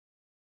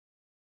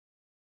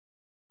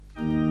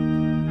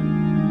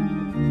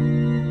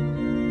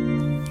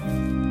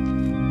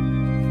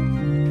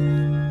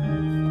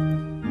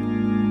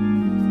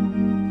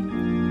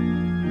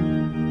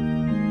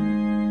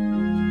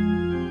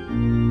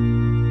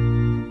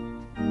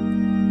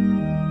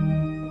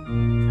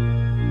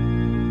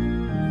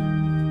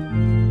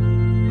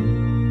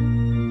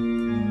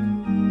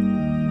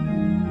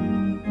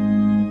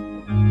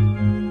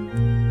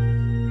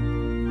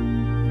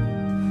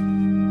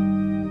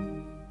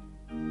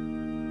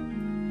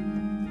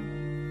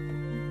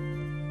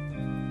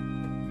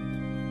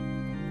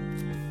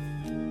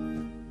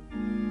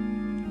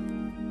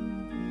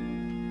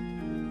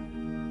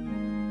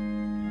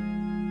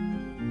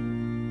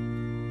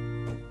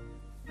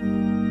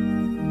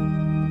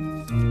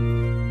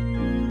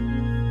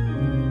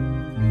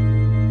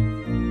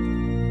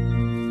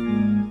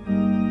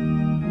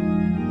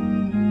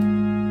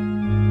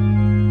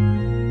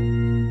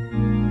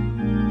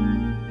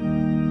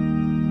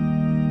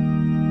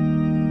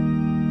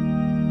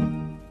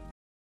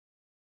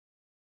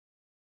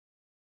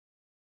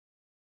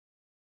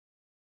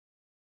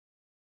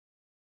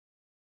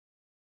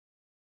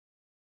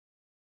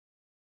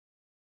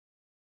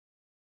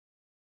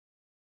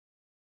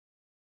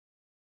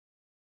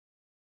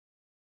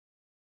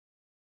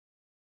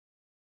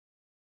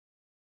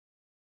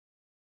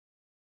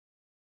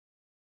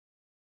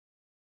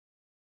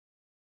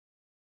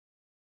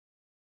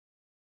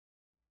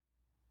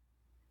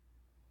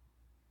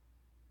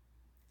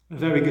A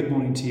very good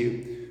morning to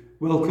you.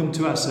 Welcome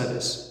to our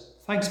service.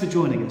 Thanks for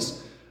joining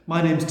us. My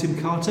name's Tim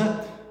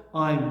Carter.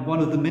 I'm one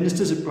of the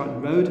ministers at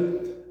Brighton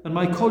Road, and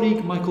my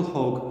colleague Michael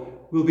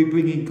Hogg will be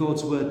bringing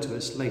God's word to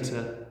us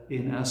later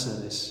in our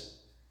service.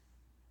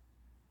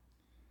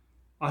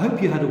 I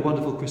hope you had a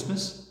wonderful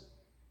Christmas.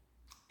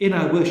 In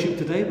our worship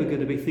today, we're going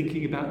to be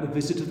thinking about the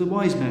visit of the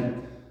wise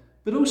men,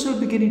 but also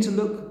beginning to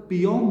look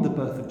beyond the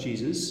birth of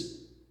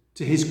Jesus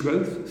to his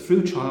growth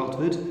through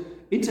childhood,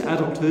 into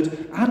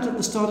adulthood, and at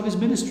the start of his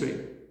ministry.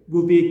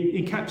 We'll be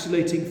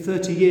encapsulating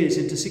 30 years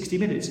into 60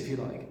 minutes, if you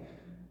like.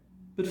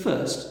 But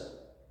first,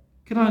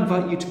 can I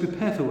invite you to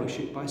prepare for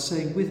worship by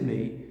saying with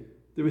me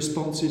the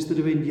responses that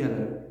are in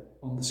yellow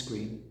on the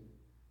screen.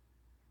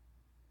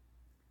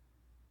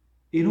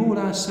 In all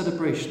our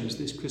celebrations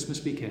this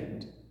Christmas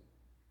weekend,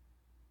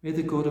 may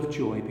the God of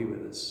joy be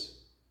with us.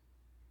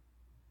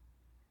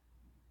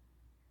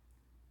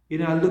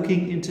 In our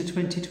looking into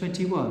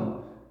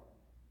 2021,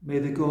 may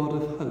the God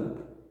of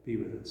hope be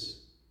with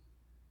us.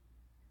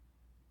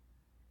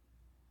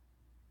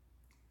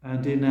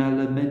 And in our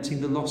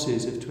lamenting the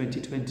losses of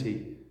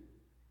 2020,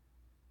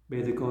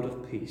 may the God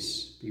of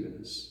peace be with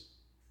us.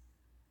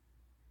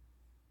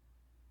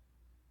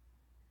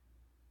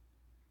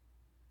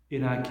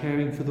 In our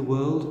caring for the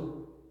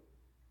world,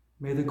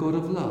 may the God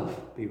of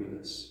love be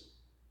with us.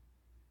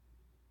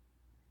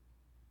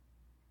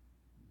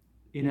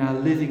 In our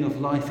living of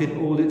life in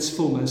all its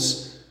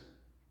fullness,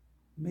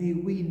 may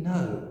we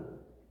know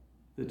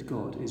that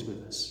God is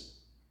with us.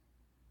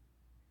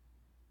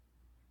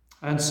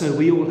 And so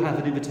we all have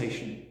an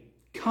invitation.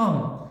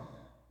 Come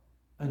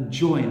and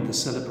join the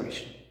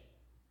celebration.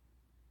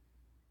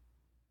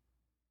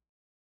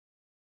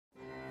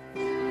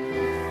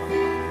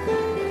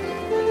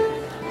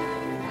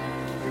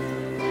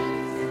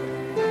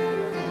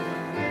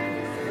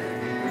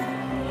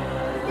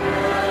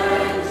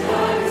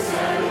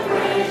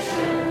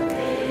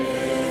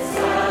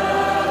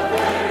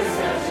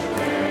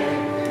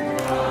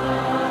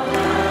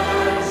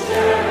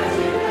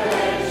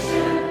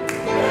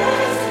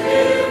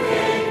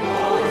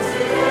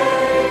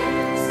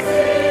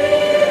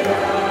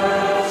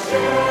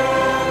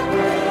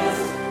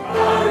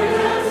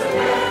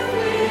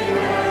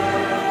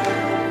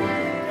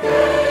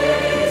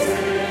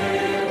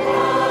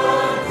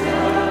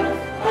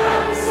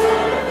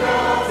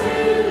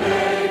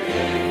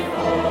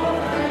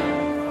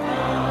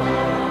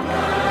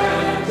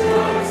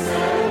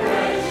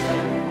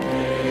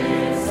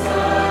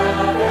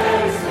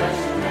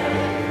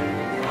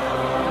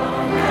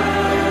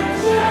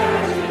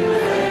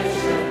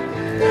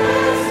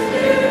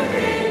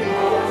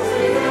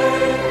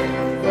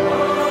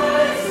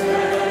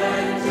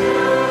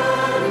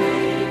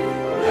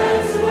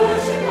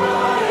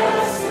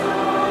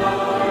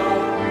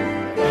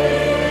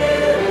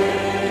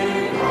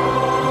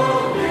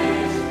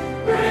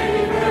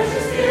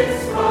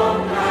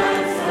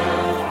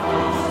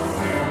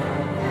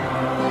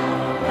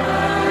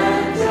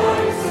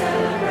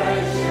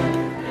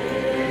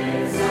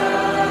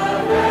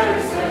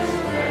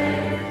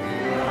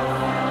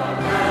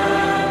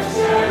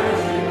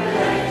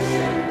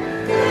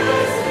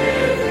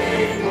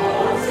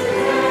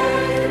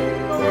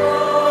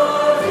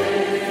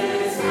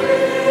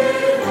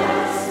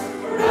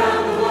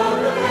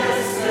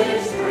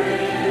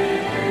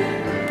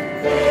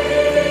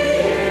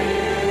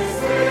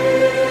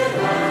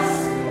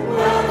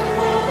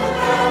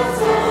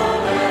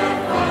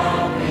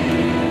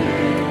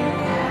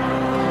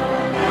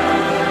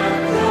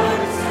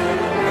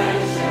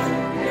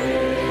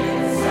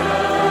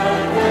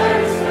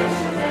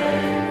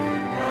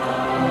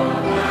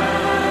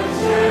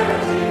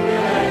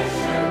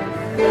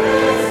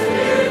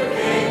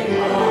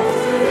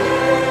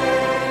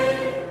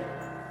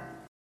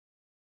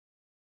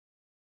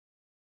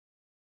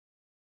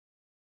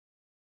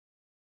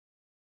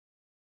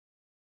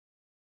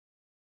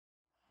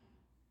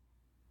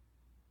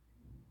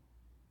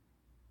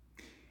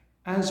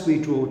 As we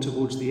draw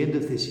towards the end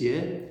of this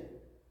year,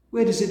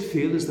 where does it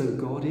feel as though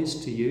God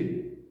is to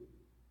you?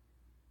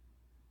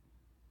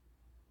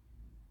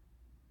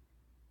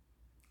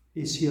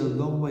 Is he a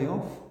long way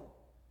off,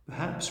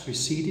 perhaps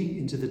receding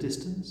into the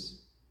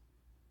distance?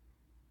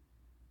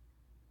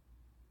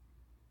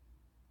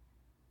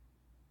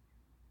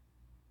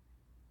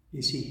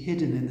 Is he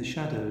hidden in the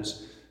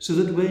shadows, so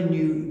that when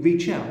you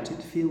reach out,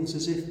 it feels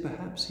as if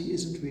perhaps he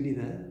isn't really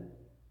there?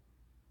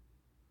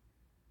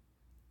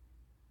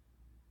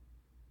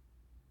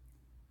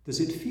 Does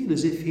it feel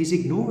as if he's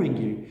ignoring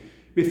you,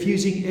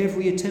 refusing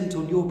every attempt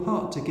on your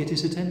part to get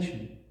his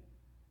attention?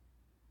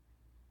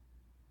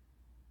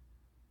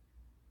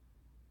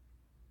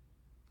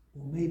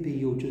 Or maybe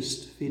you're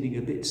just feeling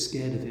a bit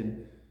scared of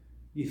him.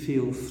 You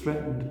feel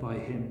threatened by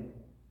him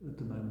at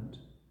the moment.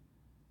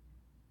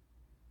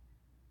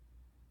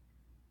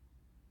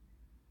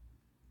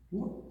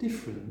 What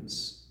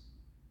difference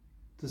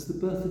does the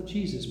birth of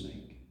Jesus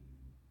make?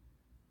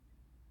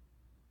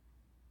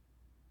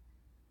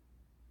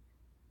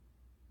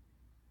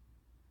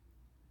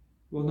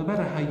 Well, no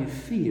matter how you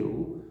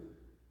feel,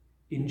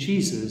 In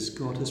Jesus,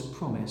 God has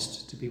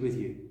promised to be with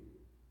you.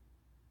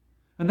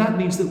 And that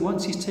means that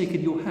once he's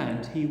taken your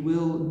hand, he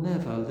will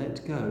never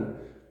let go.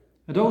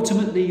 And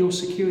ultimately, your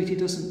security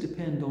doesn't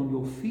depend on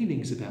your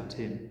feelings about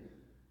him,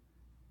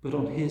 but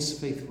on his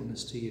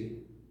faithfulness to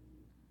you.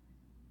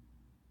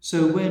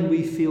 So when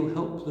we feel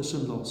helpless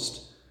and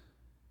lost,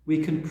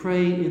 we can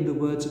pray in the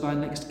words of our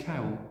next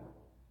carol,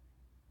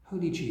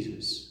 Holy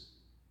Jesus,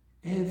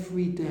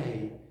 every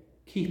day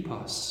keep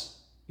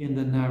us in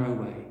the narrow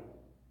way.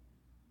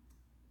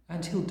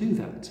 And he'll do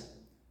that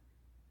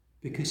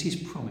because he's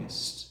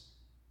promised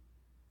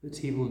that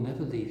he will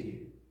never leave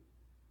you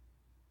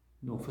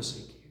nor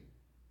forsake you.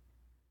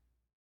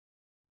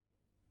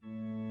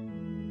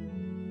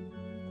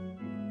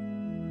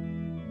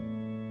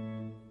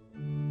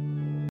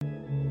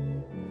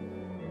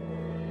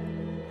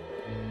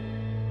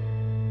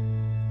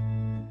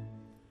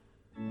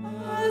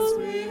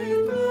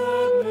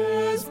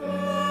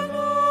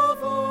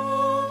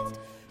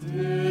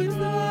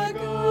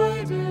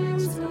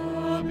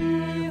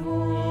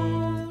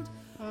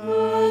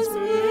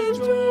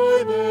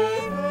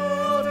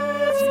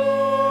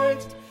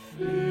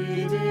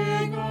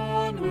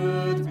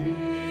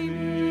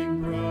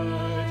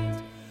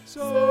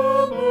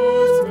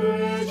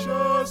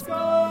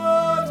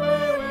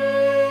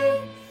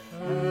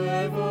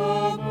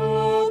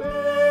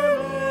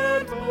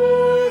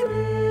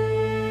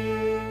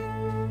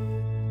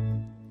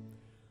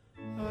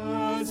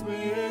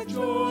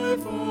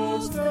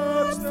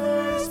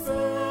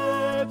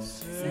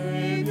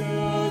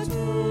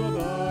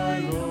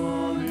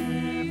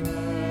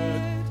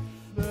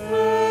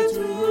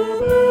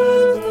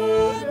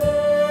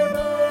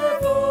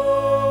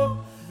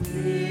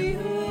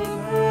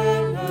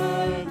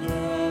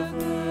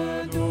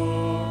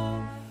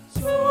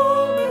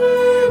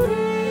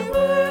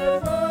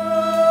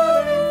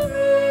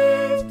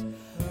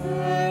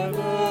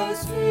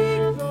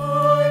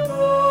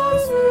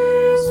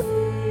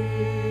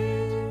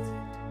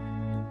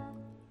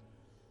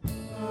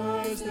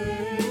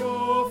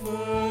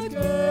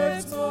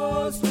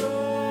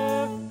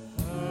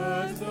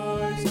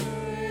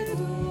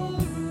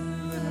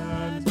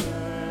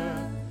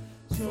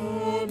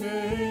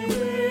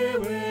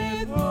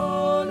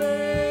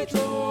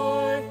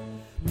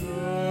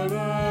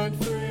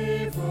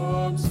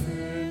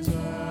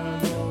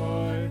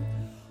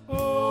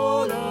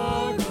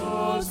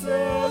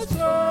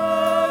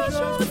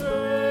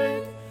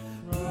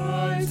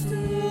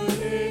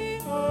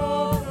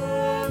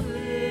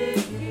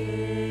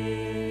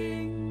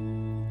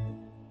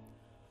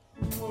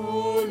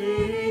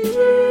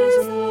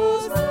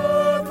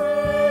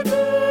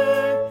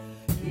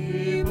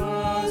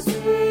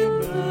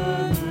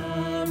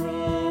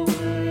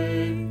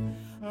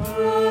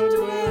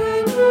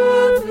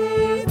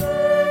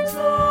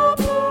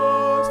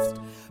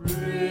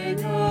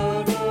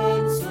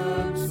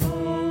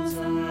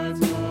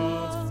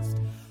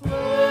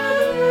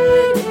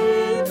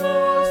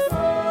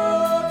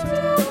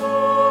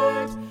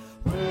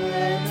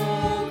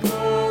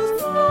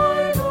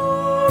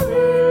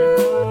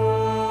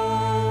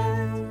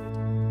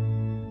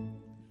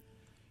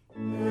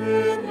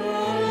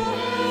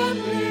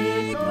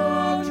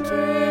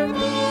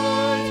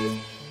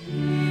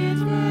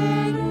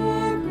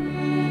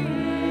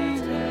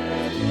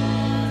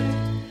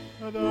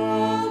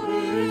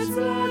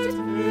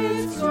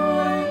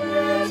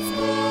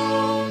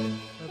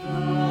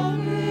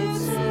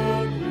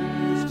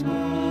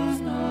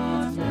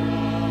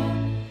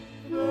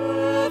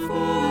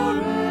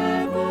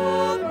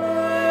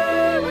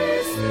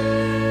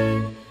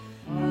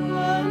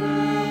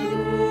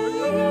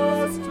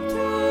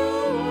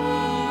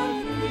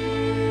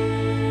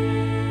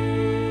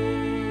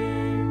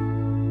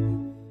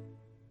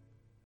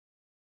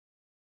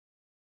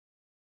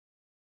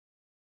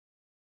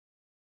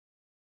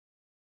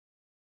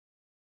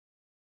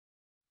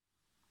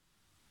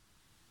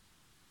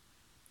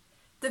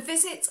 The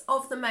visit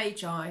of the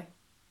Magi.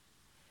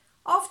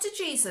 After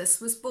Jesus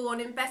was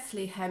born in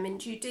Bethlehem in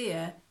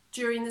Judea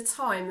during the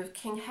time of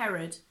King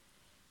Herod,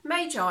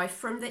 Magi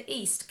from the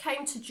east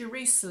came to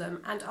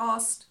Jerusalem and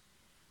asked,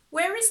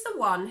 "Where is the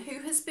one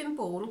who has been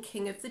born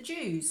King of the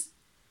Jews?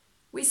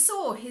 We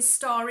saw his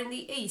star in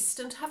the east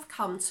and have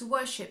come to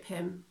worship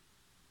him."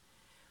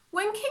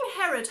 When King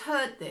Herod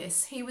heard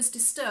this, he was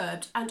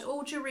disturbed, and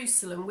all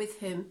Jerusalem with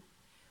him.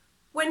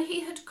 When he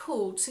had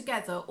called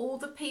together all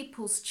the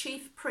people's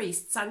chief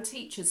priests and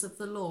teachers of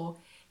the law,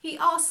 he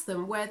asked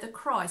them where the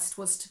Christ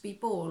was to be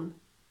born.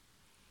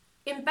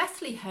 "In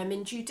Bethlehem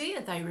in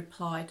Judea," they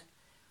replied,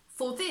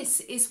 "for this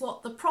is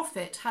what the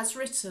prophet has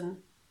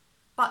written.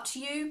 But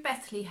you,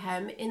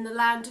 Bethlehem, in the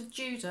land of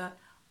Judah,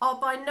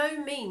 are by no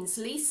means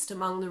least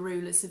among the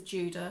rulers of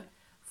Judah,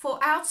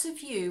 for out of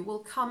you will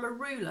come a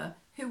ruler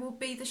who will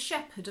be the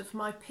shepherd of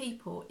my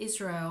people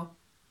Israel."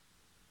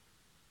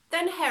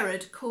 Then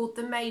Herod called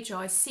the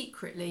Magi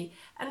secretly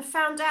and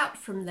found out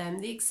from them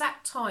the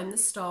exact time the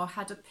star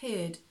had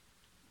appeared.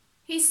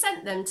 He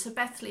sent them to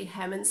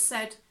Bethlehem and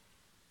said,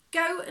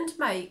 "Go and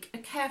make a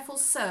careful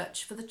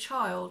search for the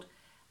child,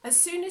 As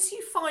soon as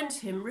you find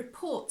him,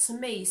 report to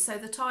me so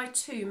that I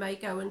too may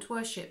go and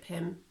worship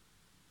him."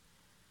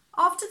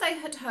 After they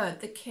had heard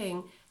the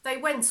king, they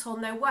went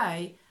on their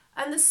way,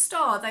 and the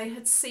star they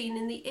had seen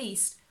in the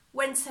east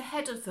went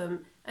ahead of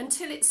them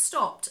until it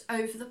stopped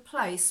over the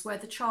place where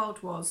the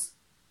child was.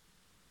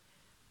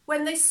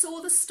 When they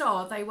saw the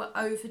star, they were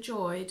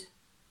overjoyed.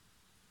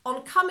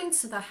 On coming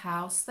to the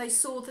house, they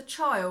saw the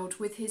child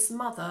with his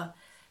mother,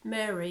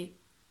 Mary,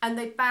 and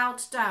they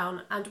bowed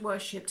down and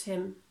worshipped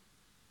him.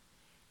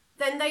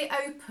 Then they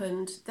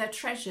opened their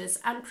treasures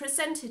and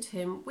presented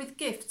him with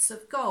gifts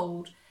of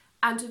gold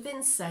and of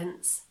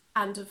incense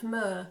and of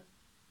myrrh.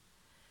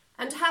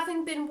 And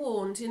having been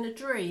warned in a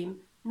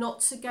dream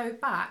not to go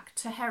back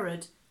to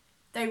Herod,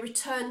 they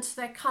returned to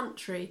their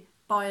country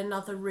by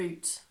another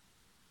route.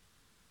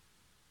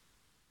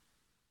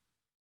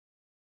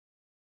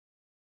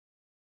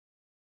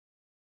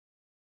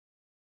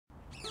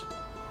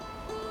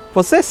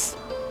 What's this?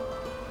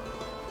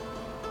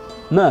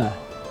 Myrrh.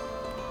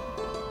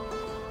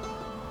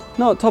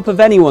 Not top of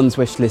anyone's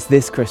wish list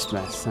this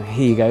Christmas.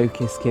 Here you go,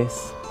 kiss,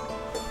 kiss.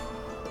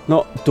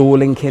 Not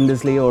Dorling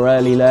Kindersley or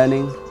early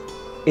learning.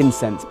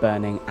 Incense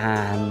burning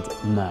and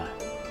myrrh.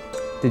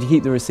 Did you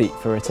keep the receipt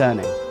for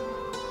returning?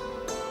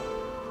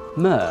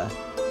 Myrrh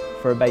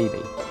for a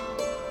baby.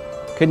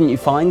 Couldn't you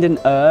find an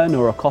urn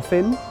or a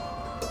coffin?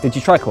 Did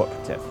you try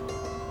cooperative?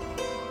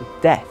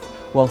 Death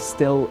while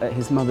still at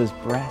his mother's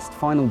breast,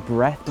 final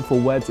breath before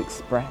words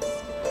express.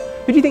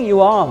 Who do you think you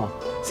are?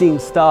 Seeing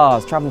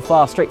stars travel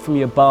far straight from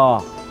your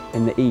bar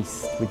in the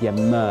east with your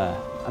myrrh.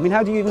 I mean,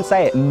 how do you even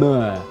say it?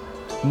 Myrrh.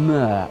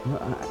 Myrrh.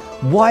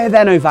 Why are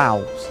there no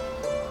vowels?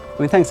 I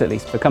mean, thanks at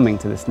least for coming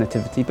to this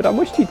nativity, but I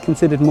wished you'd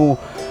considered more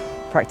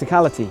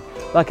practicality.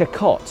 Like a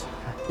cot,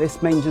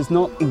 this manger's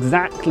not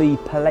exactly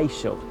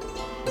palatial.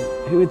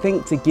 Who would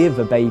think to give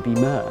a baby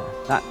myrrh?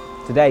 That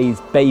today's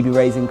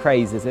baby-raising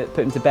craze, is it?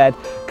 Put him to bed,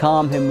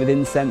 calm him with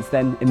incense,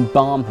 then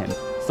embalm him,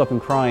 stop him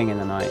crying in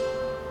the night.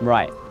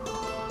 Right.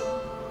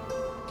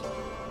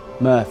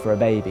 Myrrh for a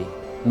baby,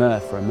 myrrh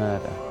for a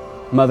murder.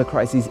 Mother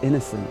cries he's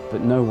innocent,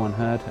 but no one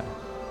heard her.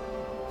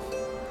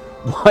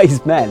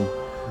 Wise men,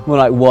 more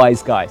like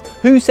wise guys.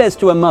 Who says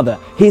to a mother,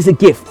 here's a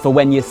gift for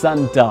when your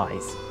son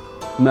dies?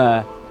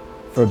 Myrrh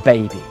for a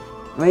baby.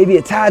 Maybe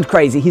a tad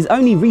crazy, he's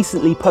only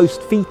recently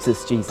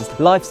post-fetus, Jesus.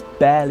 Life's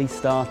barely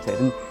started,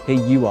 and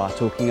here you are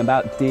talking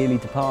about dearly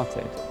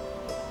departed.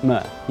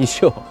 Myrrh, you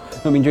sure?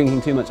 Not been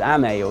drinking too much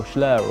Amé or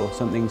Schlur or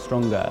something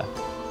stronger.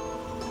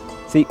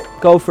 See,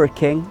 gold for a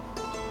king,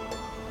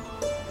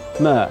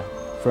 myrrh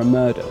for a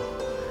murder.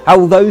 How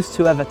will those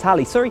two ever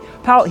tally? Sorry,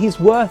 pal, he's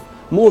worth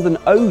more than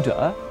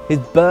odour. His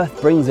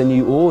birth brings a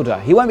new order.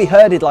 He won't be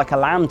herded like a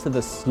lamb to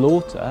the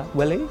slaughter,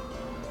 will he?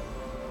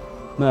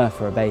 Myrrh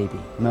for a baby,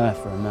 myrrh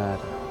for a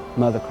murder.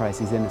 Mother cries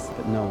he's innocent,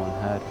 but no one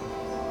heard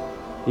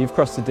him. You've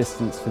crossed the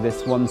distance for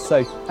this one,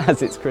 so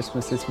as it's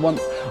Christmas this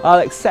once, I'll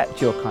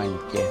accept your kind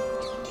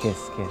gift.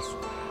 Kiss, kiss.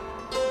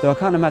 Though I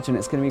can't imagine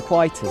it's going to be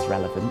quite as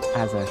relevant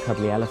as a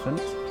cuddly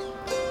elephant.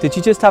 Did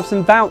you just have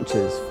some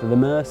vouchers for the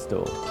myrrh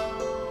store?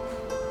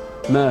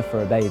 Myrrh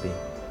for a baby.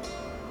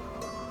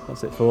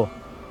 What's it for?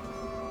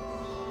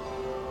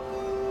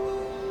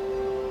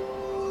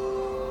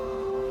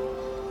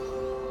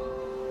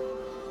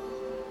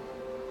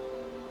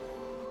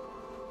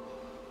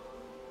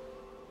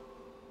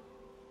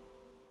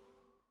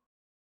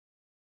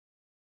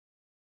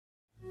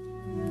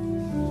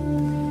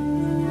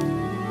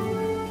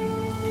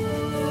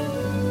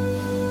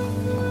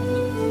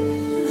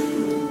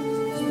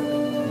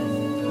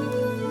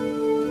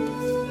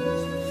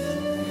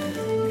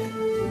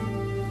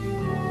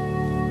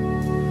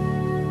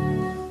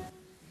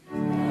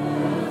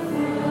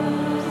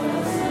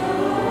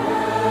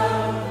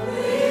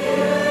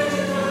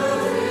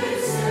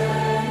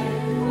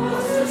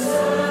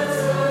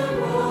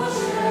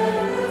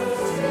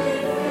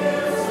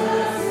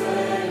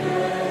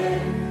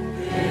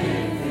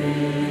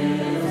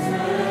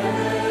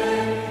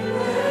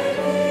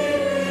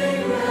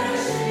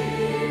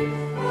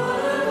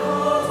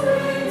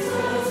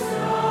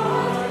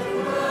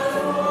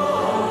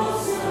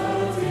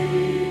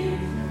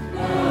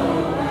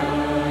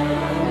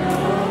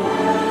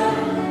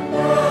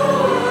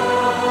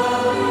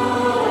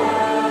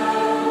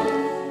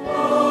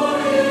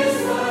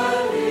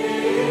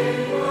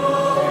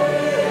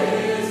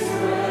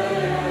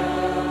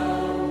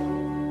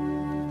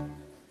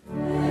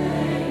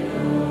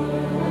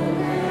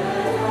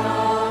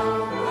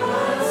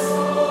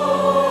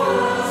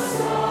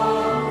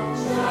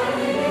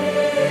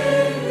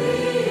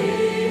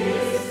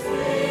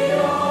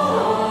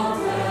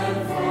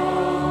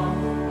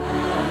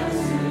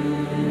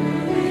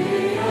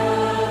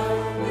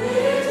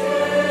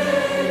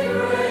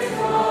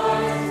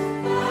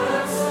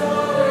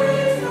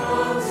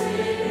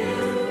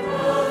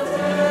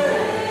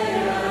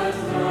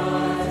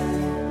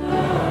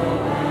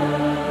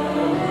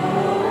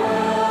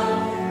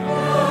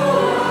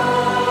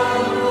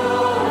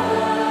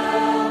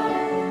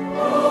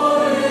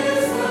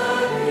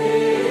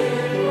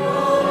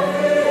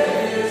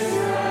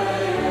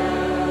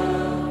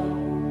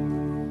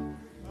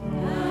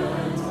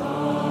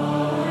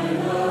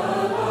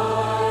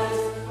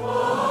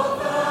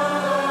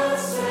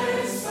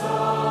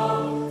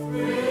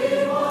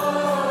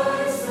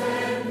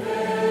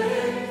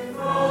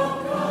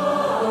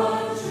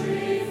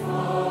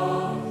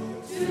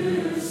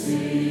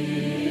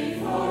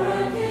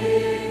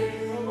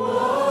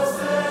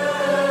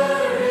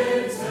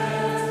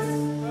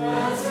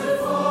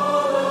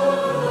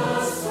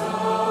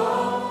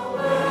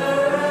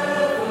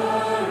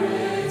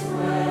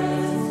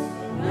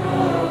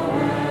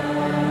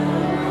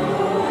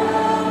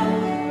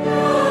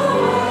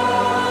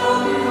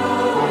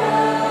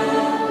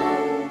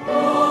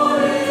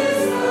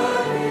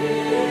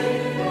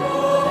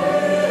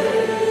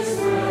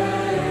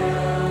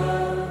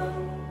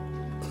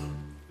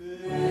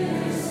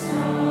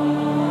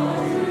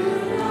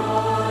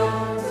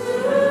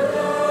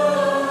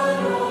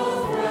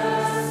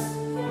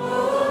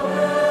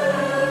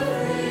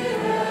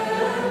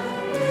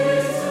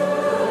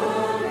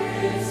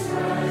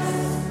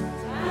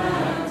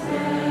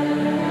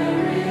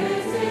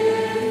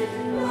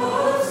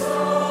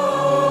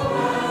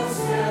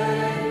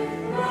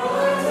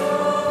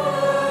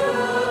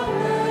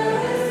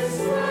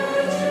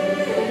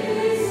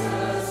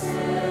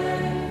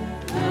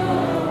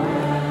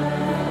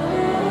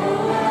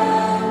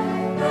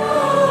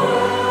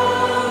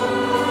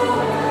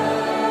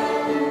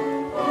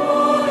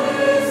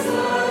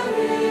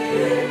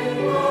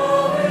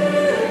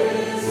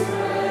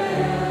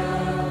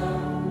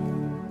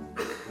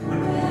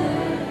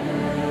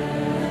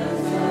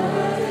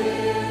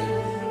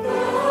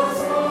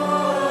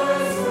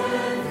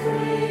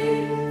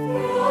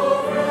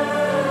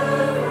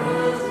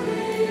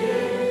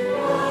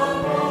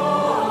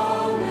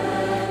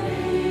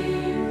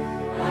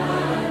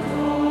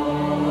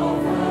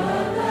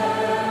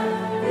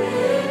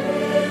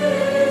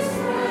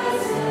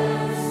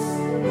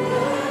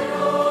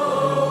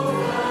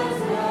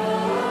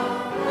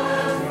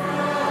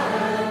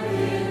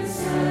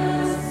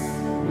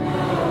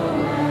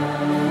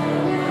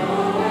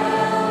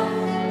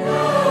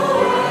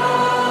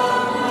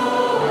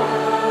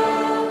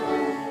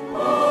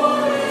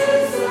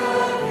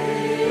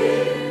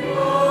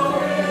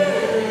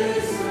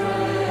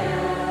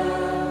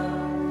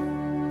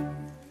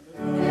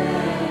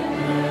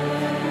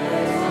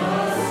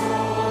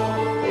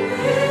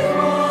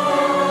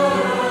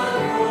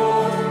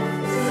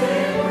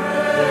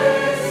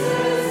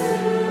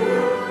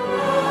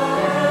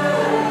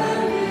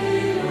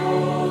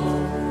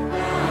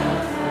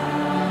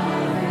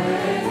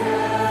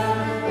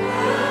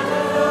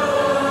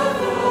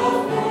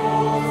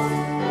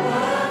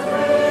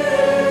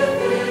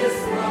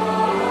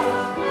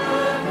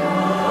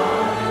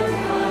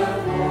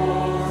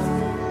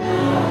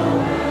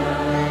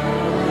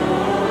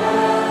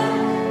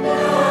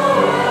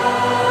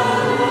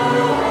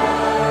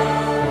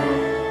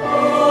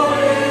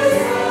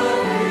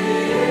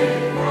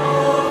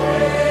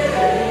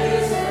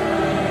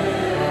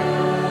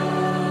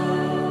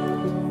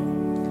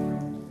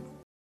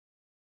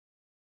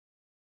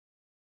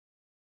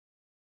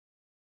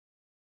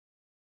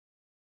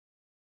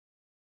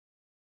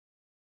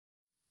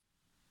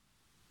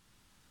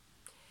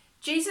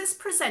 Jesus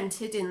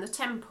presented in the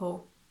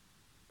temple.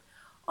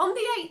 On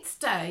the 8th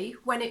day,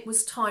 when it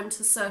was time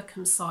to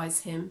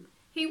circumcise him,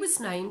 he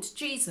was named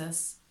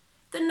Jesus,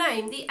 the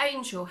name the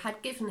angel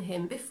had given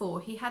him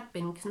before he had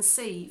been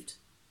conceived.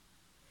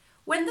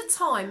 When the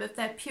time of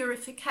their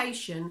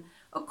purification,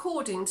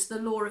 according to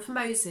the law of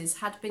Moses,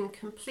 had been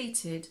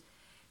completed,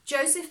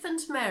 Joseph and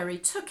Mary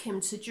took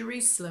him to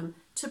Jerusalem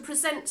to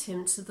present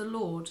him to the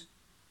Lord.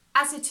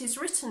 As it is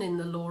written in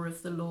the law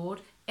of the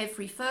Lord,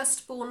 every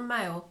firstborn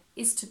male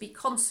is to be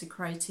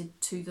consecrated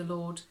to the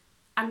Lord,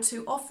 and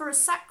to offer a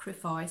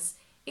sacrifice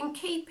in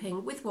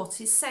keeping with what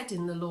is said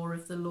in the law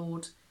of the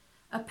Lord,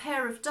 a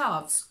pair of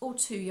doves or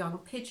 2 young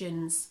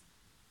pigeons.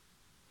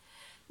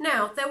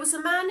 Now there was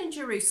a man in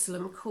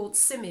Jerusalem called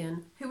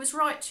Simeon, who was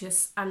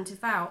righteous and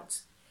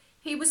devout.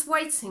 He was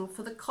waiting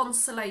for the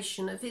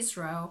consolation of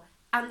Israel,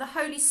 and the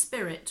Holy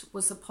Spirit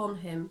was upon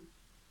him.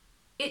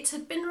 It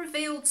had been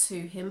revealed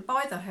to him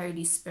by the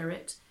Holy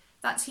Spirit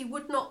that he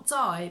would not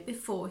die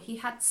before he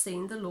had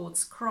seen the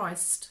Lord's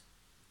Christ.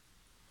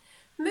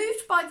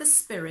 Moved by the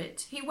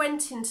Spirit, he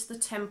went into the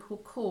temple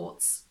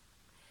courts.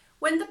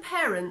 When the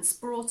parents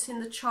brought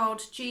in the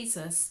child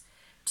Jesus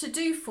to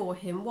do for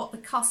him what the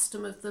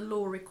custom of the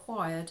law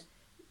required,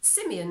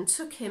 Simeon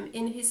took him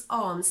in his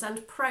arms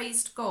and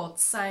praised God,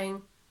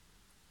 saying,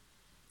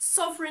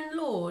 "Sovereign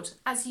Lord,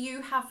 as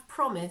you have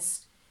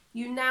promised,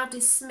 you now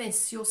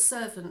dismiss your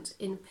servant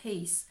in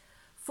peace,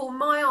 for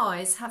my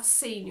eyes have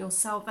seen your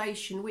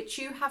salvation, which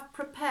you have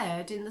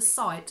prepared in the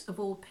sight of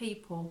all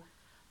people,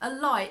 a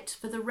light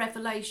for the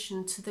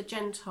revelation to the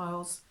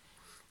Gentiles,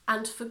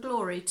 and for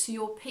glory to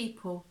your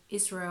people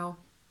Israel."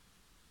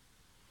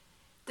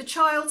 The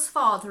child's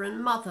father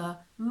and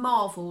mother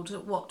marvelled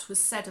at what was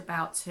said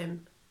about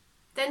him.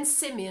 Then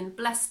Simeon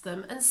blessed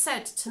them and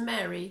said to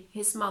Mary,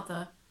 his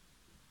mother,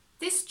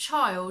 "This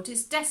child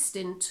is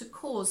destined to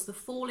cause the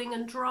falling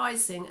and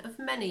rising of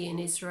many in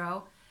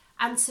Israel,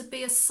 and to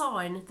be a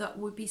sign that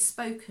will be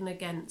spoken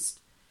against,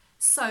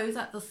 so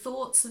that the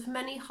thoughts of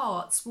many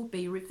hearts will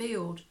be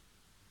revealed,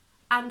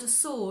 and a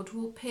sword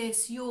will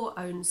pierce your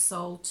own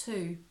soul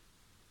too."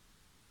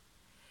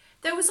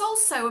 There was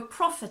also a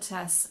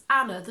prophetess,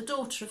 Anna, the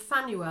daughter of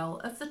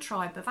Phanuel of the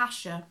tribe of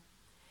Asher.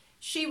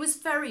 She was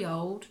very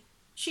old.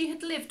 She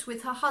had lived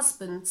with her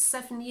husband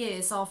 7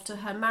 years after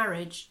her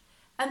marriage,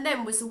 and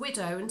then was a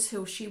widow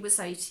until she was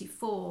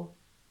 84.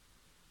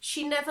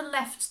 She never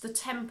left the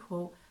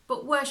temple,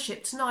 but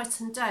worshipped night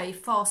and day,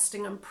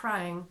 fasting and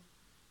praying.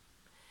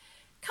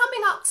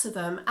 Coming up to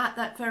them at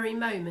that very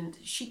moment,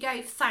 she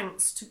gave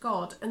thanks to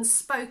God and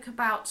spoke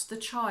about the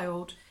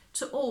child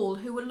to all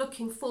who were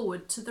looking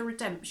forward to the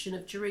redemption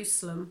of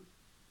Jerusalem.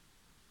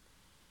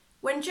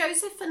 When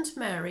Joseph and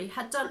Mary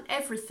had done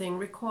everything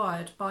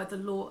required by the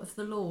law of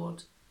the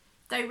Lord,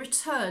 they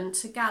returned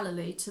to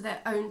Galilee, to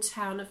their own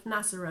town of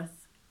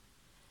Nazareth.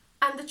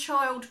 And the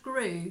child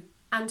grew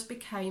and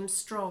became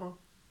strong.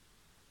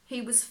 He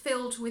was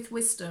filled with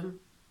wisdom,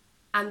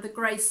 and the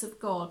grace of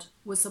God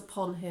was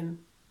upon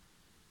him.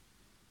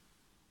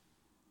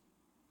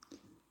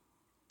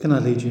 Can I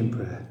lead you in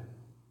prayer?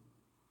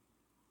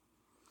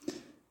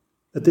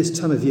 At this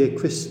time of year,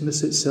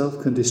 Christmas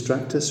itself can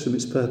distract us from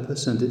its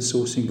purpose and its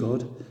source in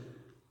God.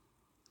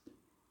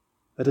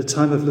 At a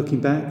time of looking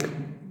back,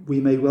 we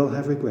may well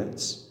have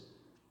regrets.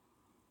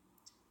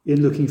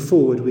 In looking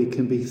forward, we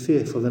can be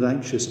fearful and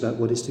anxious about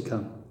what is to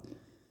come.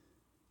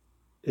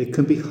 It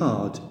can be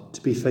hard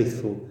to be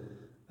faithful,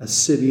 as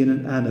Simeon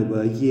and Anna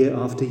were year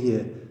after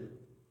year.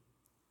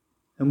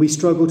 And we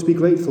struggle to be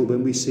grateful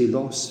when we see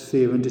loss,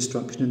 fear and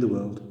destruction in the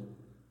world.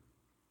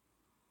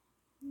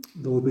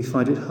 Lord, we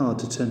find it hard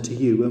to turn to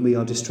you when we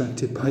are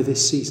distracted by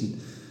this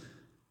season.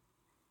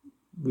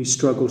 We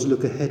struggle to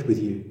look ahead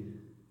with you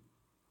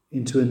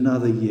into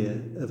another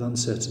year of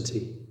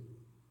uncertainty.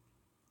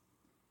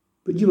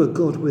 But you are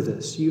God with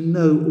us. You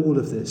know all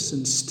of this,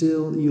 and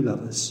still you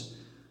love us.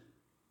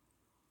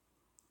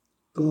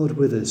 God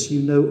with us,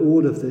 you know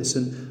all of this,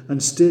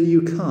 and still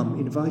you come,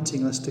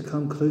 inviting us to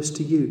come close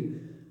to you.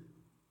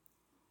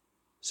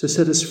 So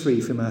set us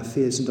free from our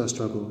fears and our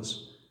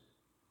struggles.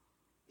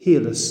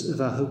 Heal us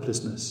of our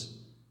hopelessness.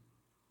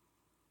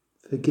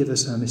 Forgive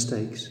us our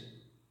mistakes.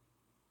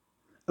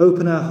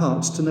 Open our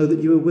hearts to know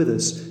that you are with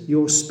us,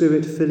 your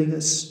Spirit filling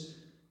us,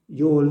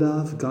 your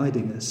love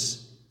guiding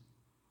us,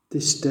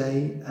 this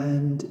day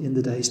and in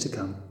the days to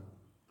come.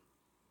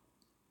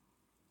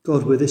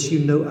 God with us, you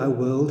know our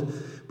world.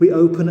 We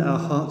open our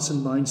hearts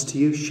and minds to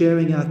you,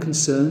 sharing our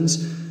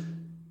concerns,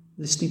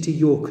 listening to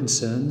your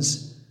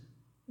concerns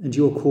and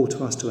your call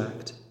to us to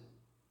act.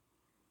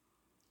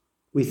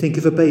 We think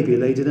of a baby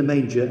laid in a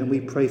manger, and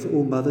we pray for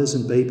all mothers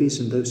and babies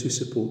and those who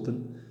support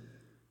them.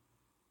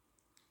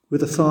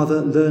 With a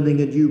father learning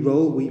a new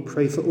role, we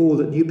pray for all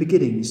at new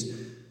beginnings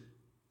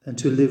and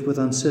to live with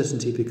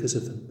uncertainty because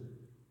of them.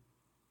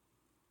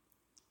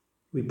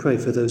 We pray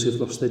for those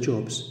who've lost their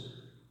jobs,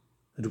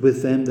 and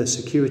with them their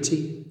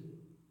security,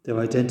 their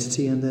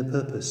identity and their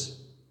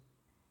purpose.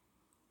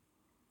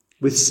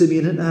 With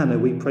Simeon and Anna,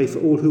 we pray for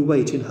all who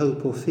wait in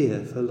hope or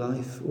fear for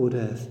life or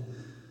death.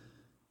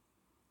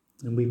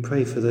 And we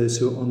pray for those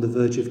who are on the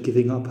verge of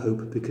giving up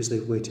hope because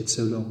they've waited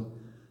so long.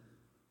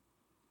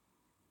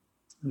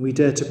 And we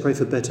dare to pray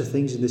for better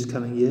things in this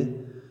coming year,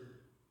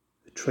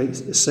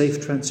 a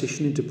safe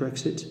transition into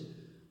Brexit,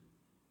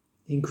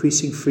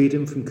 increasing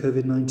freedom from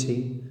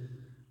COVID-19,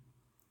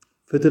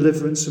 for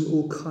deliverance from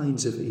all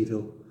kinds of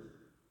evil.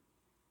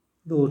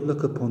 Lord,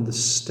 look upon the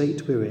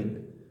state we're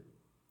in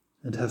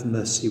and have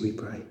mercy, we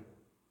pray.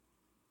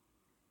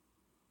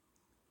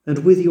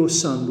 And with your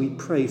Son, we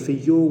pray for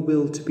your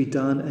will to be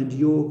done and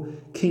your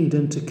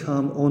kingdom to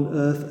come on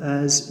earth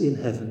as in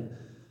heaven.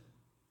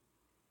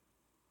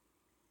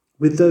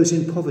 With those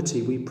in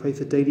poverty, we pray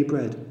for daily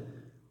bread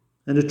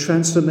and a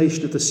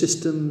transformation of the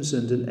systems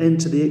and an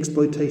end to the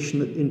exploitation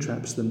that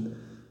entraps them.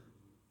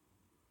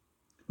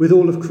 With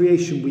all of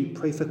creation, we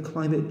pray for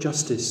climate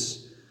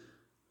justice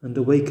and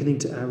awakening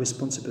to our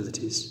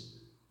responsibilities.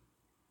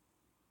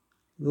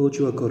 Lord,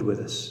 you are God with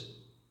us.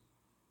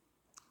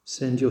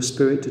 Send your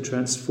Spirit to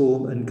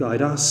transform and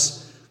guide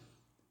us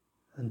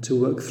and to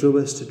work through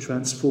us to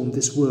transform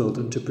this world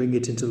and to bring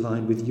it into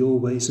line with your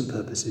ways and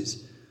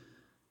purposes.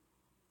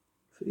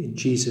 For in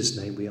Jesus'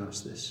 name we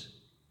ask this.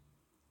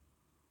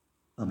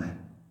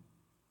 Amen.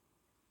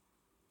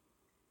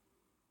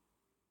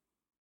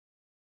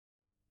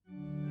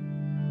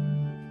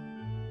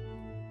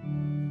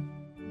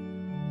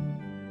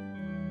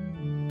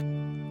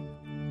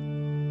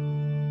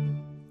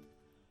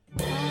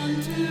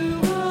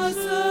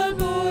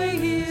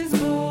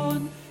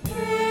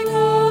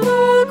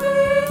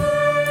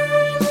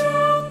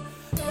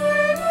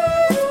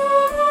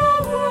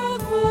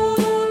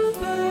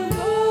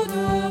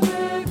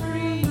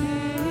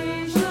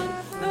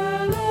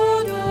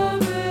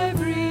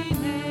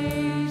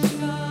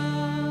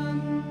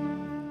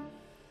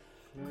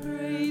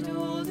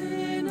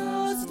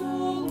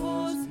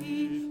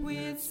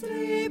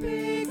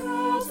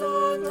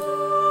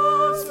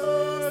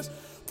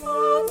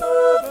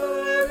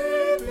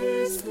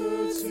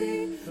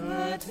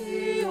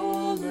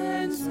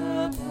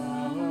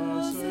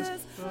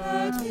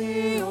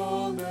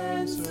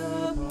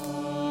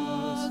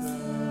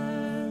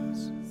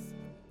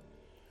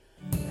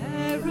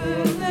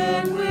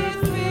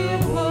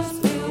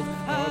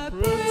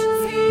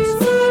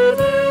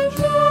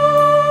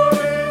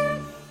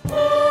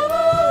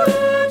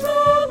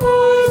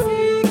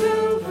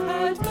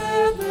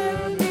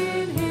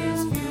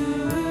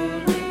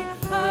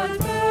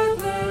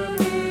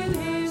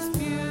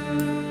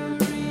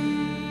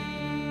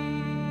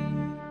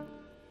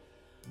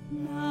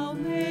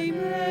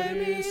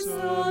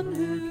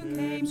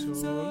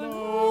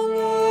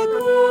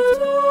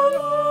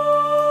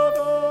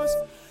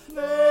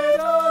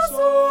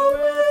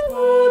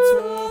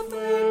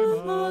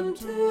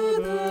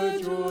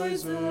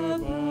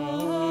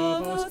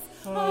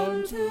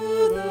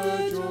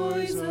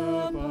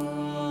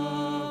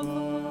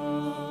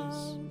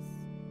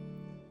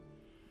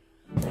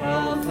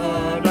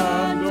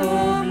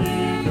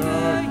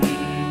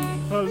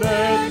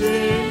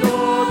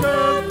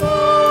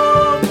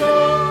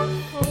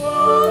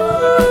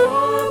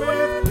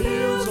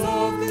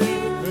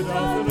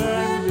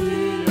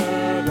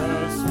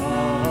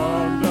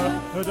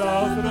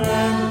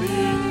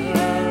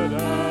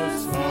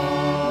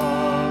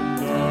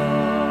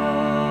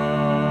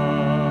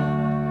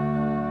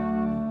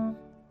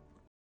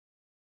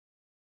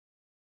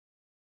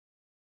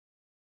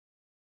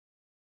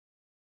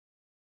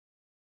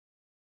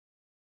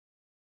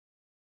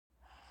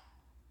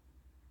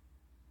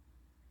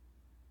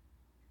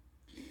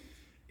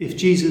 If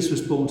Jesus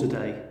was born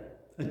today,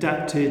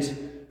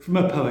 adapted from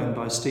a poem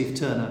by Steve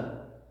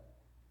Turner.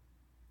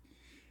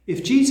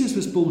 If Jesus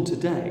was born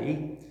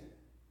today,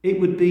 it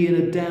would be in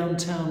a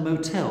downtown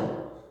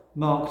motel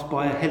marked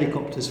by a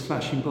helicopter's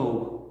flashing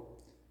bulb.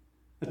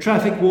 A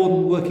traffic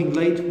warden working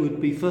late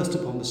would be first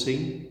upon the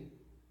scene.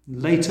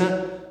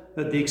 Later,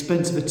 at the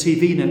expense of a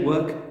TV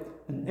network,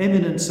 an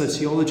eminent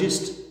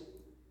sociologist,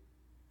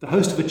 the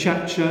host of a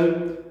chat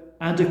show,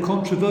 and a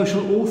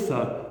controversial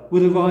author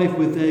would arrive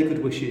with their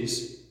good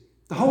wishes.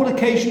 The whole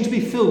occasion to be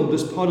filmed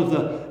as part of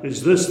the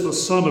 "Is This the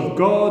Son of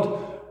God?"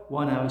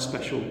 1 hour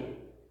special.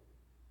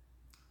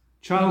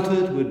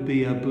 Childhood would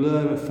be a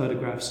blur of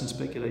photographs and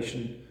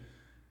speculation,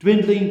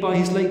 dwindling by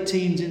his late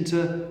teens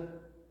into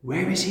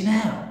 "Where is he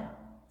now?"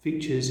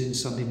 features in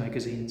Sunday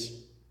magazines.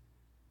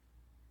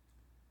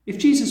 If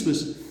Jesus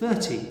was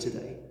 30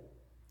 today,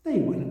 they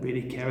wouldn't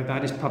really care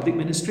about his public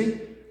ministry.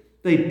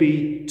 They'd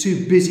be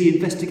too busy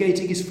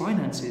investigating his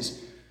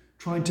finances,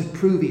 trying to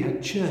prove he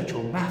had church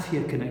or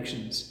mafia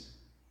connections.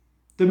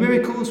 The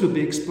miracles would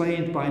be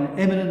explained by an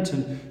eminent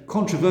and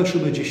controversial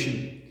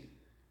magician.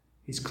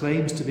 His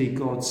claims to be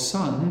God's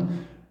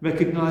Son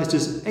recognised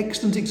as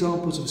excellent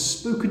examples of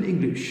spoken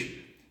English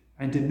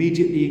and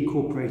immediately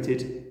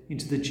incorporated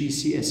into the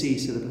GCSE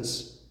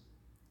syllabus.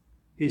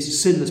 His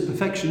sinless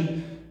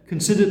perfection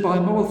considered by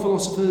moral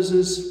philosophers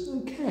as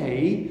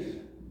okay,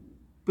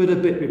 but a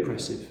bit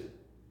repressive.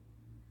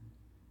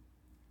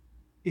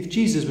 If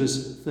Jesus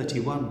was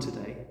 31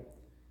 today,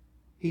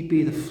 he'd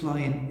be the fly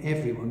in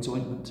everyone's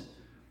ointment.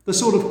 the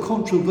sort of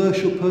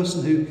controversial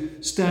person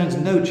who stands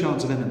no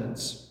chance of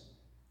eminence.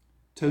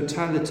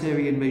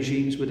 Totalitarian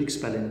regimes would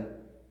expel him.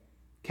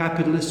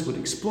 Capitalists would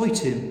exploit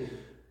him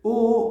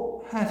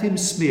or have him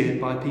smeared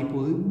by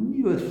people who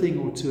knew a thing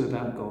or two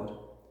about God.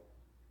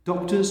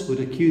 Doctors would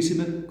accuse him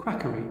of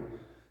quackery.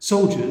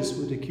 Soldiers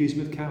would accuse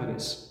him of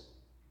cowardice.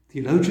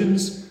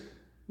 Theologians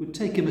would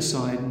take him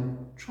aside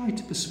and try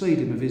to persuade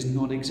him of his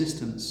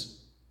non-existence.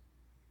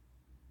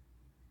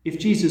 If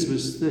Jesus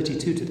was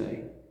 32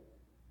 today,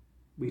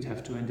 we'd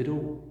have to end it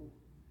all.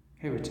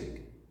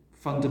 Heretic,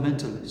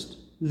 fundamentalist,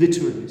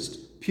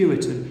 literalist,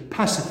 Puritan,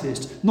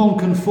 pacifist,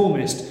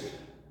 nonconformist.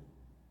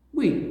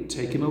 We'd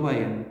take him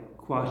away and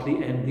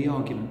quietly end the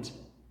argument.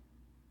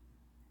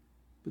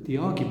 But the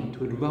argument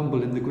would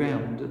rumble in the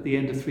ground at the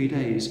end of 3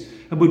 days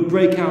and would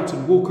break out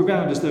and walk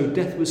around as though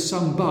death was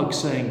some bug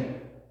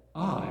saying,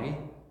 "I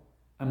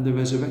am the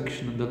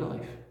resurrection and the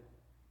life.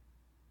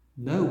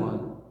 No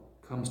one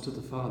comes to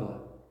the Father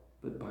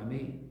but by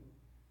me."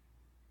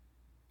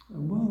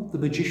 And while the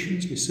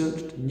magicians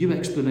researched new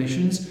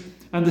explanations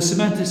and the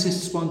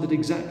semanticists wondered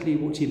exactly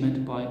what he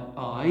meant by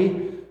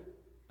 "I"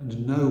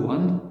 and "no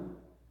one,"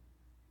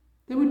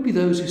 there would be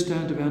those who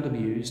stand around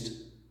amused,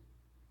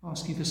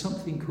 asking for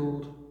something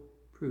called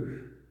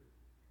proof.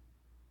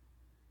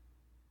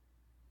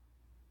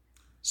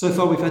 So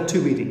far we've had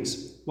 2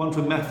 readings, one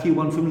from Matthew,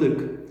 one from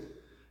Luke.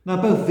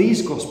 Now both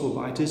these gospel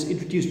writers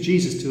introduce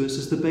Jesus to us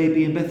as the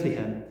baby in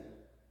Bethlehem,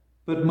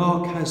 but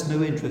Mark has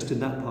no interest in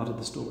that part of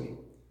the story.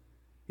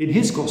 In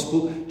his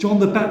gospel, John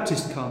the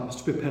Baptist comes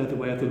to prepare the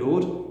way of the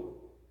Lord,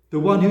 the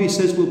one who he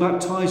says will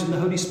baptize in the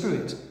Holy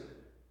Spirit.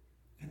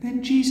 And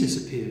then Jesus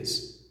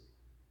appears.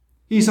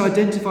 He's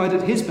identified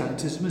at his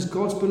baptism as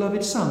God's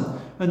beloved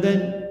Son, and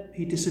then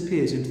he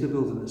disappears into the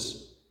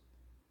wilderness.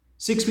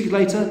 6 weeks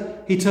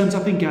later, he turns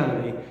up in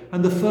Galilee,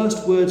 and the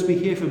first words we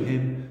hear from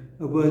him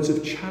are words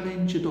of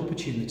challenge and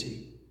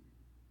opportunity.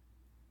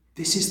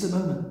 This is the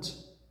moment.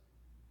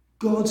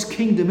 God's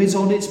kingdom is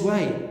on its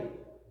way.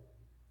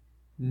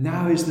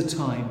 Now is the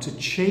time to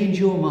change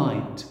your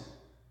mind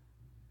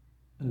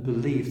and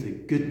believe the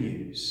good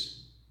news.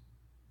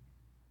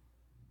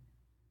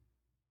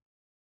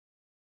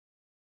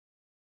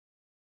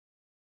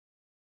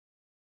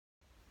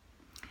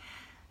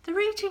 The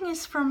reading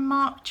is from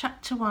Mark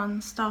chapter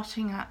 1,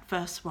 starting at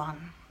verse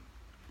 1.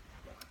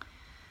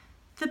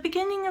 The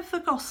beginning of the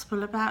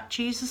gospel about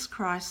Jesus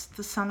Christ,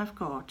 the Son of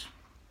God.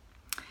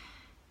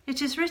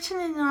 It is written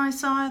in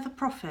Isaiah the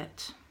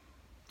prophet,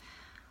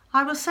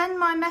 "I will send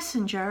my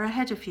messenger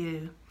ahead of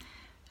you,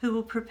 who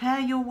will prepare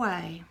your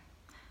way.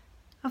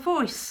 A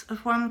voice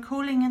of one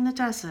calling in the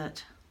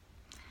desert,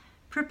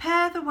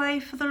 prepare the way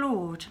for the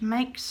Lord,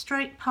 make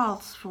straight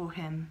paths for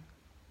him."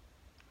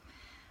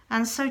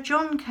 And so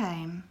John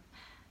came,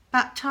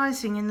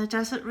 baptizing in the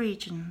desert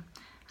region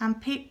and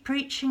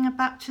preaching a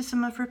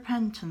baptism of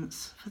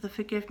repentance for the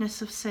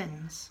forgiveness of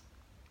sins.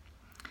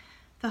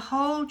 The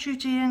whole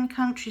Judean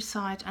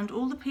countryside and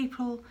all the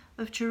people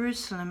of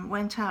Jerusalem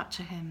went out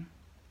to him.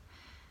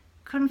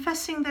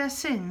 Confessing their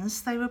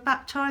sins, they were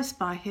baptized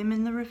by him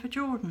in the river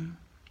Jordan.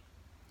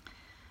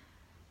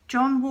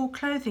 John wore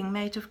clothing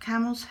made of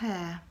camel's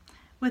hair,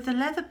 with a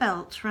leather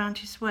belt round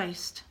his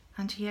waist,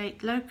 and he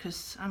ate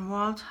locusts and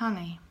wild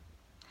honey.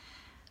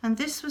 And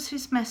this was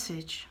his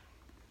message: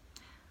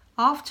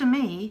 "After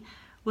me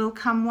will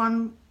come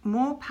one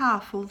more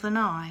powerful than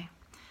I,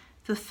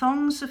 the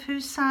thongs of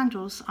whose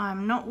sandals I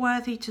am not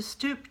worthy to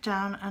stoop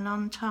down and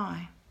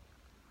untie.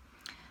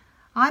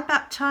 I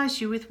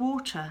baptize you with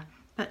water,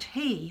 but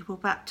he will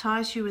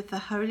baptize you with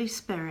the Holy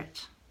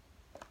Spirit."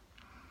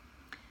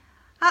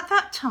 At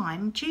that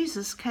time,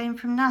 Jesus came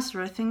from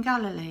Nazareth in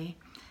Galilee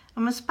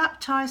and was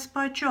baptized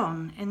by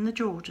John in the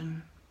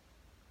Jordan.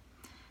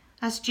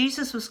 As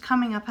Jesus was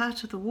coming up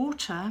out of the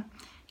water,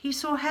 he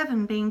saw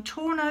heaven being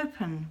torn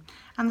open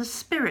and the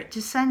Spirit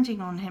descending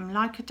on him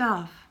like a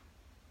dove.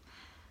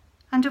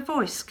 And a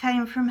voice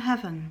came from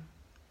heaven,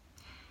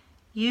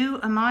 "You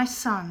are my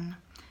Son,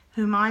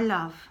 whom I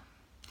love.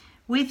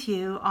 With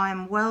you I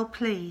am well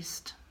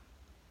pleased."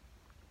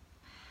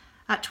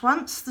 At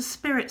once the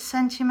Spirit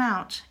sent him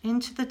out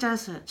into the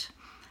desert,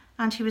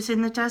 and he was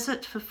in the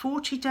desert for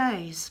 40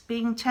 days,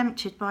 being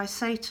tempted by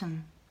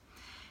Satan.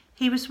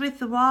 He was with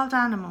the wild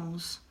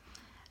animals,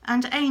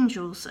 and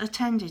angels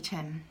attended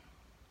him.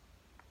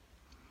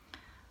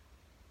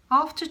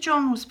 After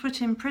John was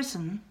put in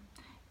prison,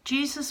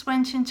 Jesus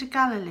went into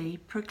Galilee,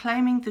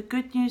 proclaiming the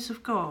good news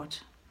of God.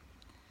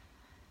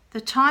 "The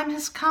time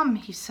has come,"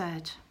 he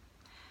said.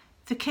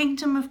 "The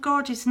kingdom of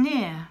God is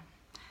near.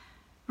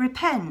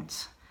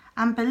 Repent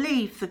and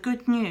believe the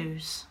good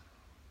news."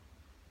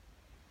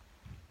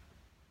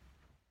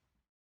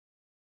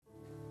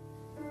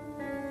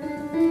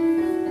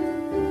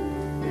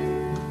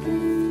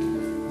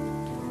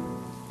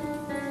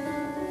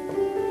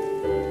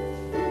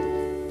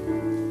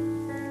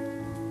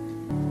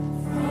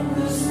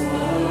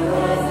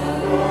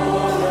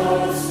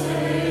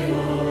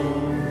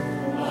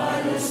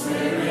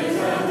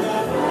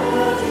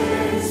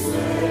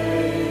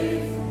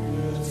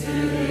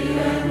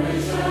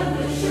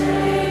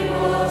 Shame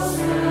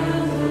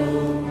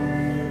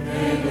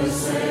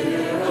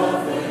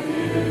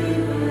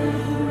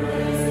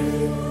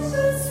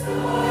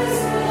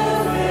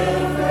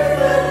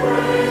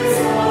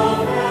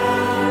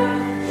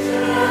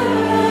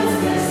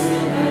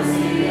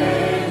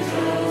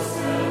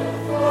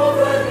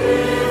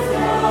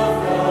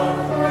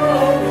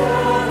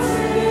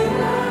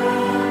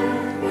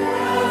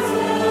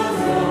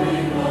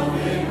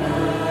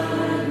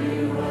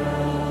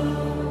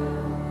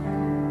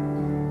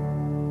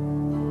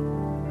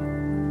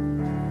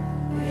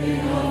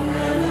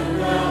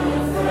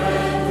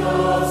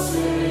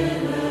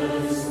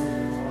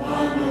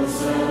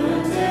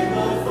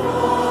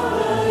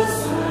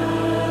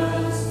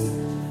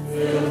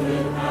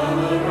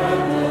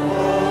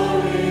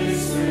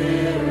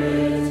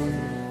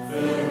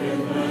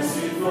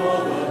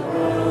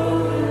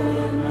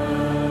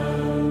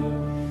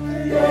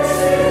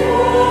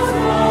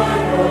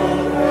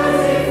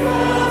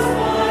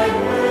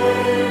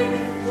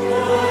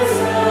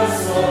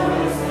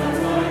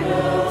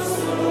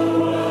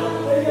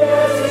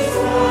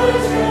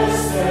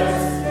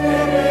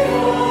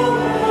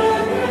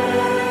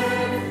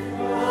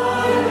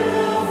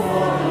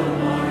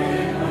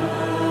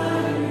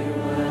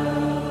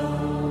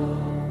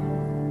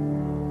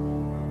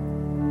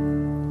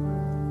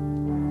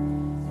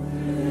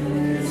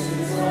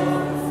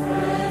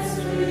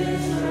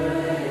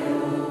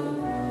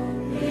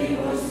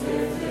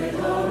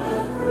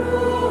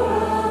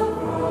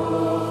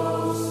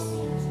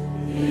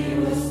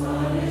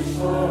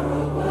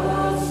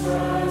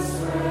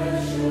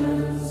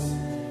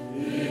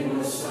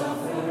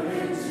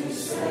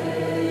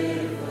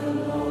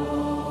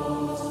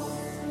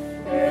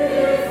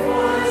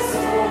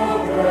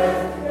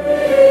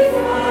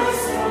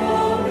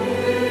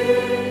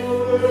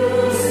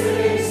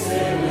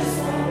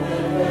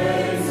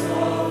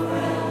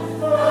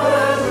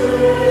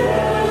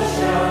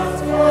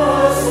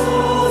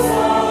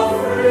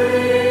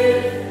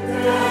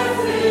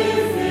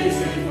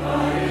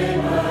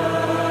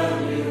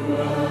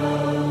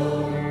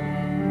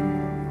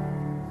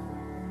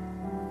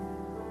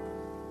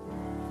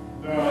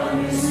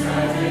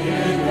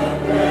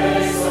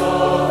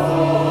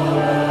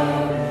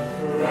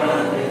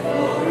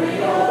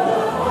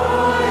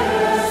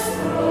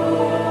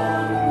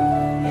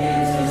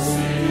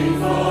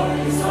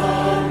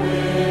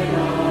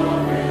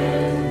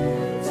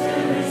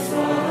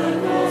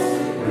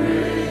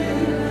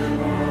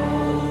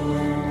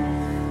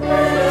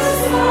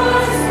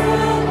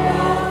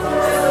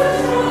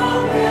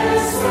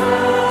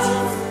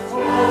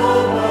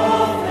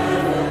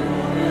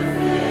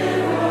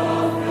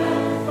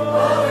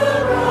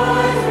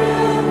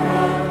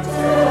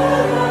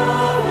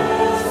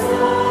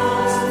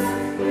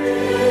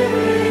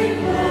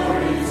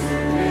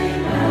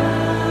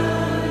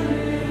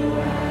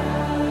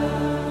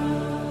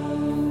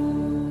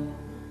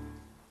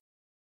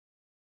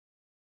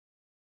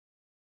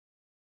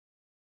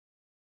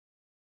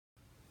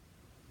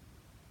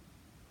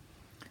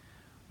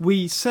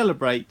We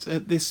celebrate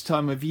at this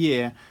time of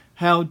year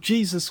how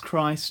Jesus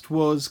Christ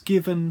was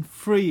given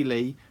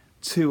freely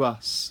to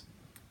us.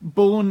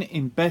 Born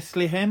in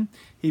Bethlehem,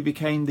 he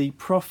became the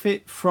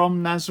prophet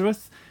from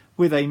Nazareth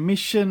with a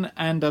mission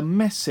and a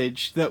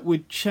message that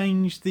would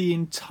change the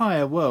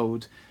entire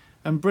world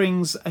and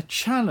brings a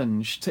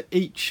challenge to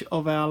each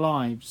of our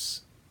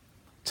lives.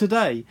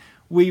 Today,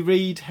 we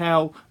read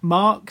how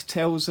Mark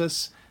tells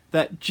us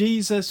that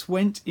Jesus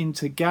went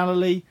into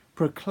Galilee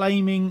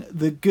proclaiming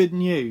the good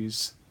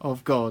news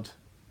of God.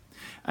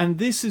 And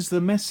this is the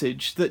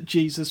message that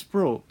Jesus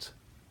brought.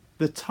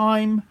 The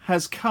time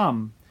has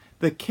come.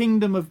 The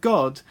kingdom of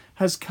God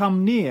has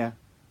come near.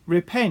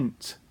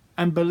 Repent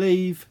and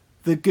believe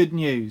the good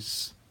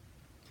news.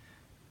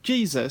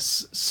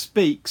 Jesus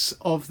speaks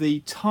of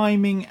the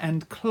timing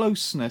and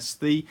closeness,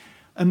 the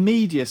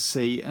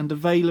immediacy and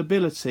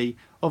availability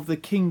of the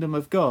kingdom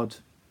of God,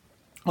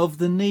 of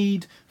the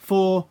need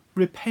for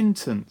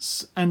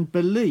repentance and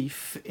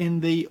belief in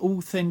the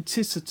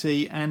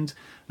authenticity and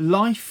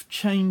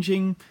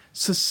life-changing,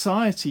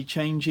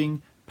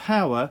 society-changing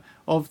power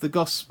of the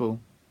gospel.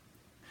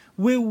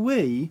 Will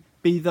we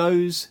be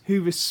those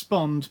who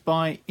respond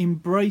by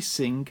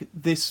embracing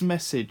this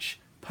message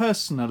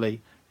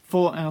personally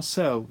for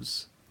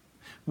ourselves?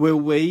 Will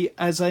we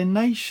as a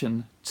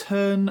nation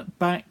turn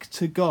back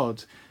to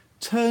God,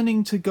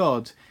 turning to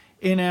God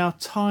in our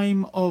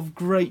time of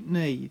great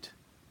need?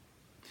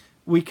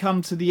 We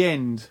come to the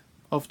end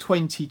of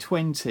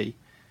 2020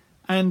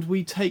 and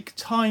we take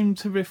time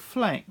to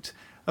reflect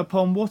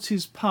upon what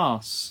is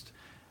past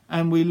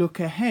and we look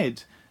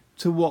ahead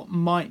to what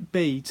might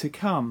be to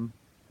come.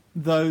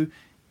 Though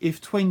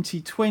if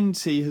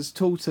 2020 has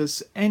taught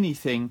us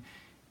anything,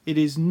 it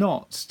is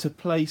not to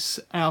place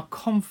our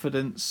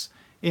confidence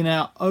in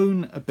our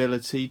own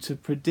ability to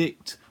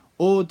predict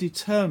or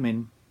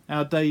determine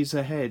our days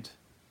ahead.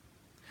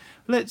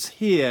 Let's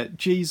hear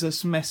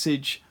Jesus'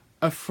 message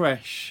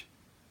afresh.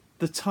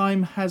 The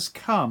time has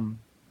come.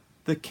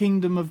 The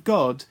kingdom of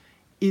God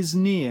is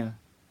near.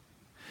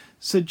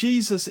 So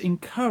Jesus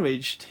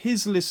encouraged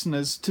his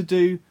listeners to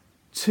do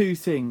two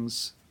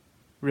things: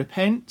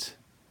 repent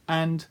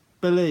and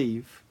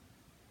believe.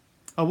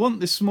 I want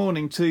this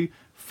morning to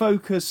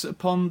focus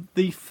upon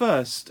the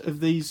first of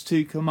these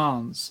two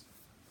commands: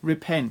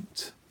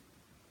 repent.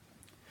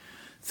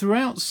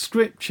 Throughout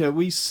Scripture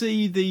we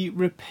see the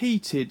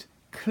repeated,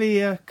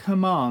 clear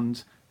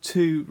command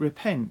to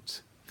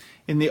repent.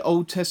 In the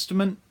Old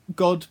Testament,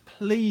 God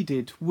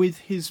pleaded with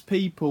his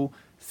people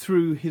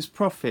through his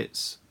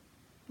prophets.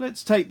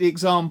 Let's take the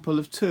example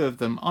of two of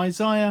them,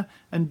 Isaiah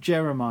and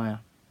Jeremiah.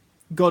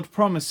 God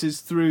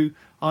promises through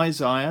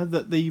Isaiah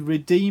that the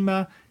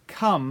Redeemer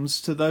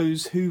comes to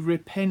those who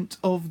repent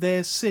of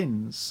their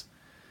sins,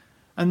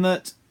 and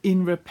that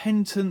in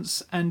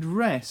repentance and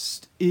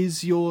rest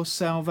is your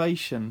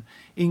salvation,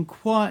 in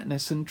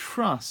quietness and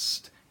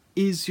trust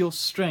is your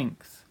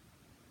strength.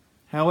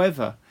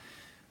 However,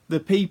 the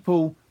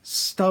people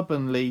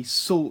stubbornly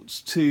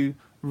sought to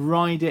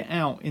ride it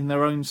out in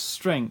their own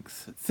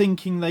strength,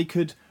 thinking they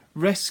could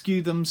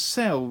rescue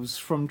themselves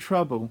from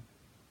trouble.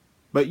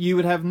 But you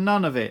would have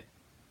none of it.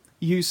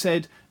 You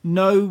said,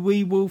 "No,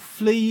 we will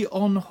flee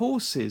on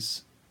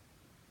horses."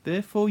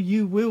 Therefore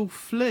you will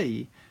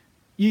flee.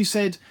 You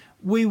said,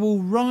 "We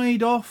will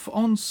ride off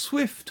on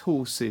swift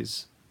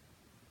horses."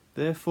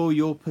 Therefore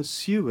your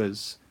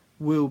pursuers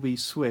will be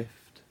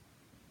swift.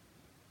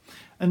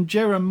 And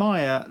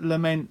Jeremiah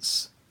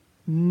laments,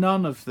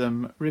 "None of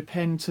them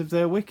repent of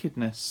their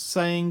wickedness,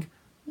 saying,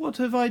 'What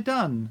have I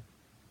done?'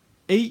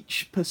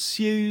 Each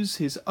pursues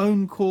his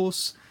own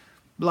course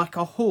like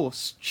a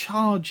horse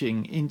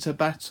charging into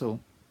battle."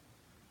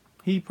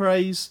 He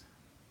prays,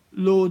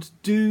 "Lord,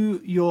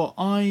 do your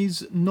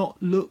eyes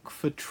not look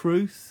for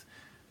truth?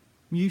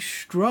 You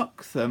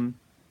struck them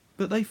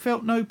but they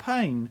felt no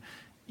pain.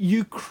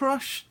 You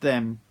crushed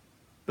them,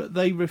 but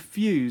they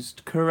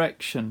refused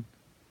correction.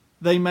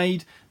 They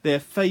made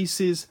their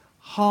faces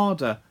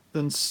harder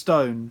than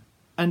stone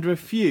and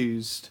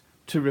refused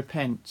to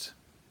repent.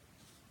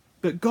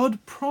 But God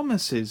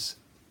promises,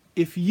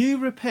 if you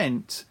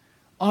repent,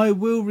 I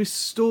will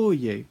restore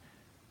you,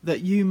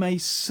 that you may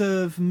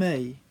serve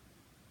me.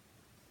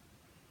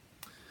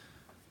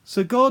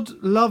 So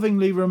God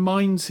lovingly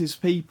reminds his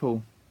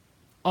people,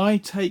 I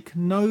take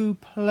no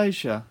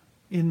pleasure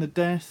in the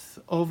death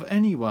of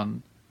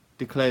anyone,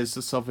 declares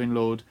the Sovereign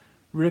Lord.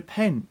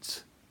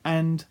 Repent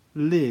and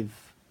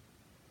live.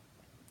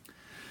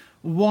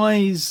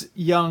 Wise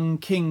young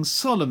King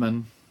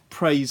Solomon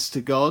prays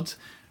to God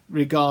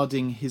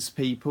regarding his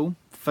people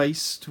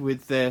faced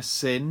with their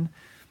sin.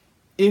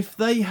 If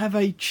they have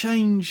a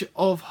change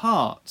of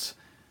heart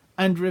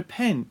and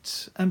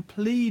repent and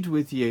plead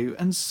with you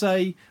and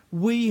say,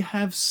 we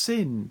have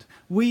sinned,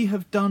 we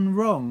have done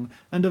wrong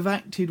and have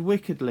acted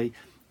wickedly,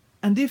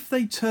 and if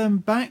they turn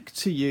back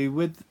to you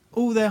with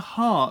all their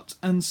heart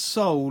and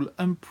soul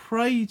and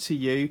pray to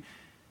you,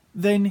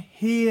 then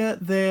hear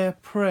their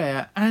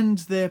prayer and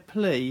their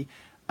plea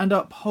and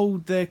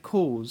uphold their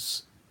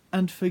cause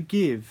and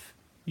forgive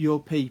your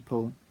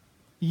people.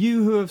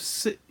 You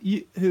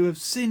who have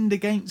sinned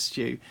against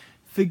you,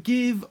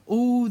 forgive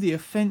all the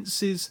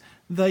offences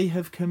they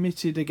have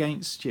committed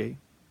against you.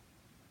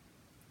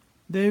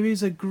 There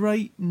is a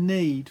great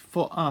need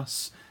for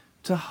us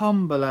to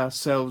humble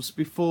ourselves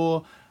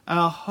before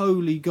our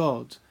holy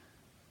God,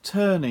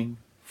 turning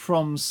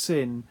from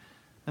sin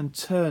and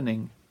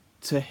turning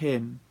to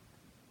him.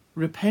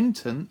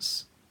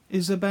 Repentance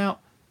is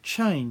about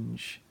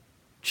change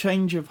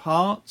of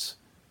heart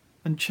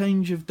and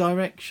change of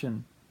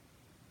direction.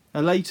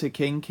 A later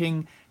king,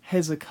 King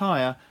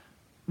Hezekiah,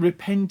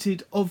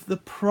 repented of the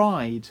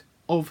pride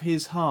of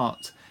his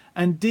heart,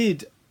 and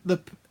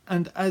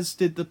as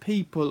did the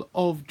people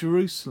of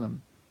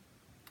Jerusalem.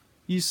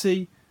 You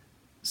see,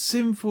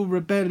 sinful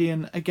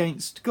rebellion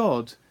against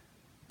God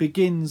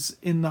begins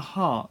in the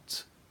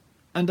heart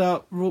and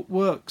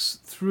works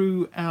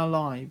through our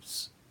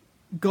lives.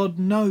 God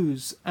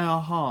knows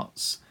our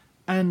hearts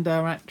and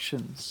our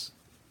actions.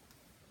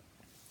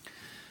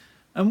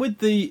 And with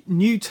the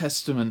New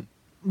Testament,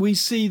 we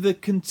see the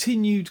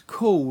continued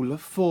call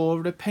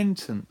for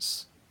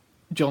repentance.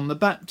 John the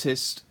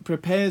Baptist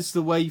prepares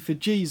the way for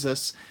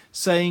Jesus,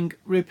 saying,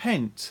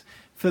 Repent,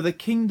 for the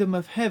kingdom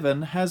of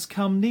heaven has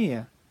come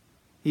near.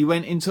 He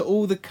went into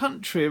all the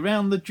country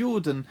around the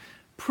Jordan,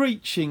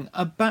 preaching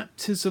a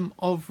baptism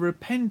of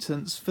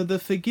repentance for the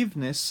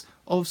forgiveness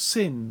of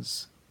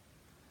sins.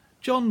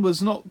 John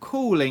was not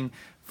calling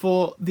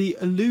for the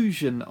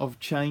illusion of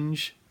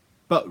change,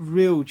 but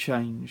real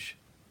change.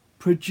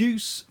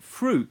 Produce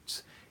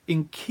fruit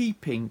in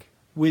keeping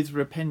with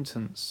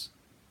repentance.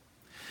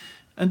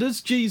 And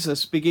as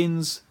Jesus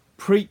begins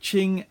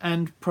preaching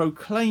and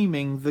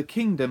proclaiming the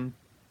kingdom,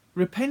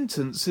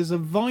 repentance is a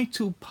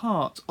vital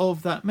part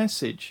of that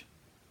message.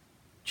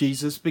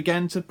 Jesus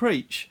began to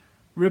preach,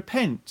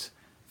 Repent,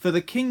 for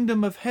the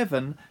kingdom of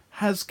heaven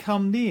has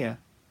come near.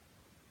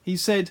 He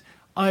said,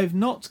 I have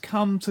not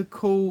come to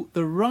call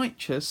the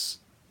righteous,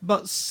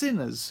 but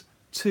sinners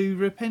to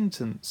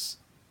repentance.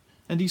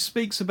 And he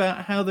speaks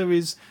about how there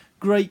is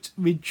great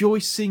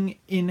rejoicing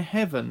in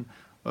heaven,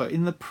 or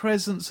in the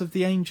presence of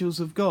the angels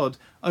of God,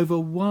 over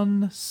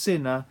one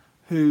sinner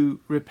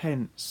who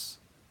repents.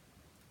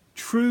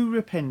 True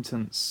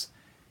repentance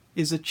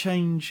is a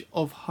change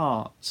of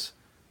heart,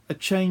 a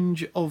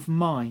change of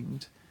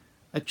mind,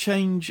 a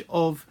change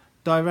of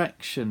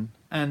direction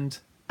and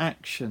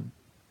action.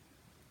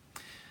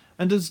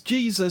 And as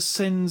Jesus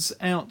sends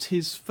out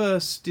his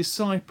first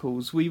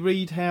disciples, we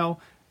read how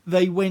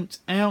they went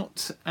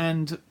out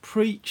and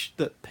preached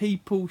that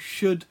people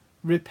should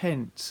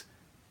repent.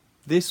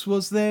 This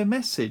was their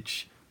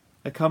message,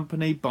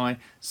 accompanied by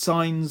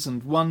signs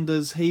and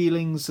wonders,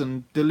 healings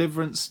and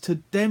deliverance, to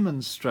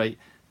demonstrate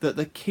that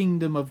the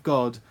kingdom of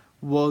God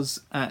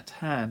was at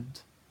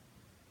hand.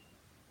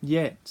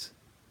 Yet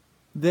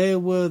there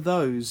were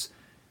those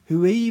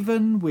who,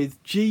 even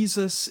with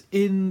Jesus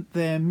in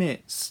their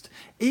midst,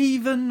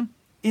 even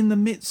in the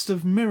midst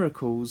of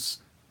miracles,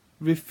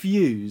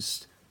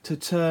 refused to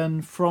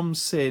turn from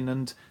sin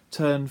and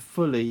turn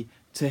fully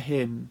to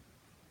him.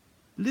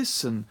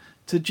 Listen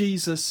to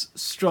Jesus'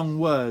 strong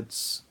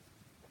words.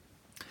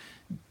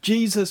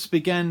 Jesus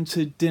began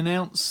to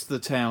denounce the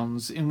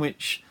towns in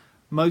which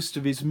most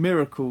of his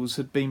miracles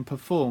had been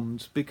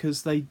performed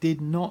because they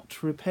did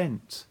not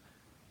repent.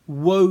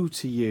 Woe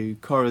to you,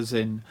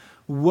 Chorazin!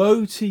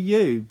 Woe to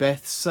you,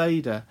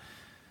 Bethsaida!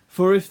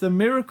 For if the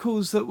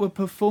miracles that were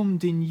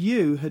performed in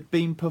you had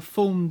been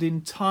performed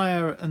in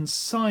Tyre and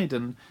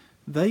Sidon,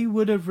 they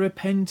would have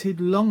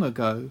repented long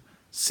ago,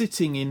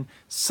 sitting in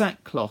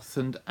sackcloth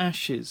and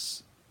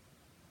ashes.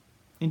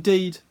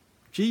 Indeed,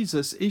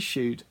 Jesus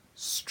issued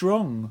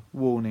strong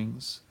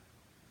warnings.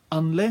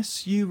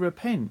 Unless you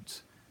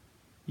repent,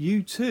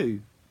 you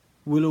too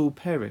will all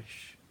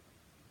perish.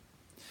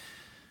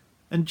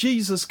 And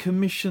Jesus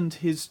commissioned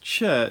his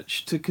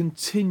church to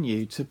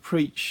continue to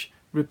preach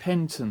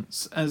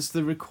repentance as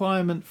the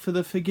requirement for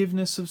the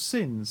forgiveness of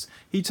sins.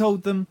 He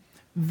told them,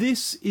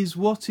 "This is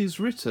what is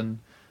written,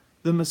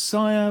 the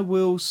Messiah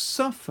will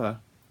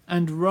suffer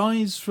and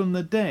rise from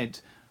the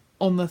dead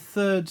on the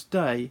third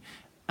day,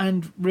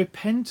 and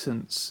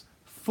repentance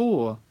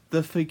for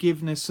the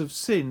forgiveness of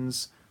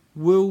sins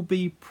will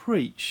be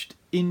preached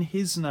in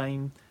his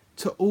name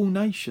to all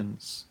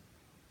nations."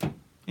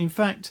 In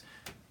fact,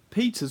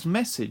 Peter's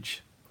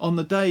message on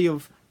the day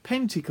of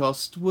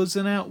Pentecost was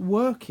an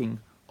outworking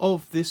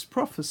of this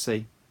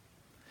prophecy.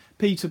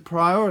 Peter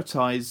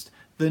prioritized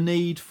the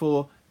need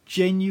for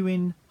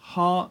genuine,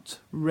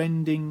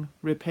 heart-rending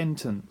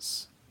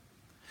repentance.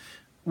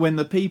 When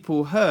the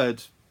people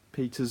heard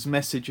Peter's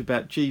message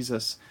about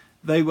Jesus,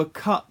 they were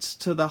cut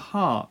to the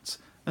heart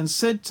and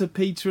said to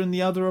Peter and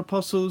the other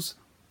apostles,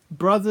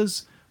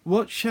 "Brothers,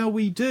 what shall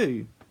we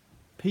do?"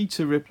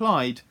 Peter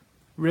replied,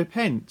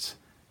 "Repent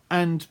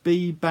and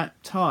be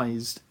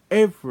baptized,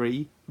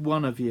 every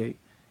one of you,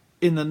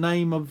 in the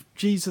name of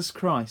Jesus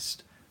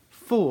Christ,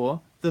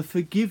 for the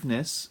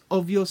forgiveness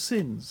of your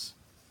sins."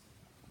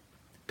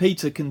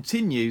 Peter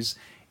continues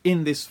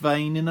in this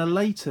vein in a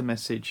later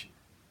message.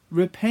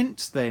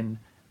 "Repent then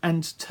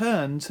and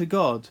turn to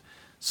God,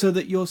 so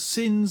that your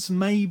sins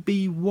may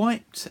be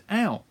wiped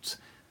out,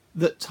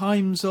 that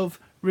times of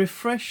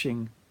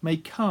refreshing may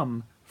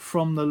come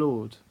from the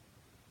Lord."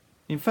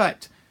 In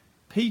fact,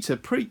 Peter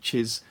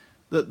preaches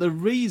that the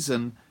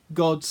reason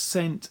God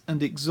sent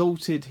and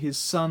exalted his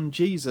Son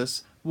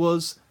Jesus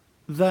was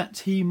that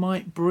he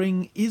might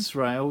bring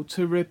Israel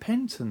to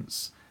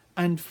repentance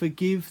and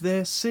forgive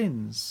their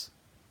sins.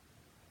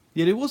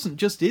 Yet it wasn't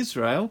just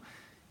Israel,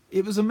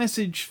 it was a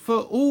message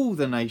for all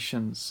the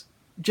nations,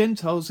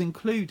 Gentiles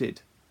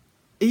included.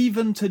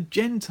 Even to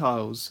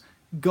Gentiles,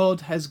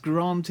 God has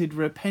granted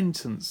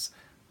repentance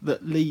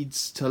that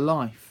leads to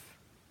life.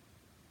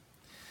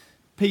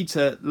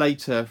 Peter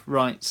later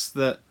writes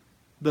that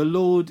the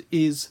Lord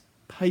is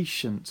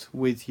patient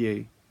with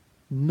you,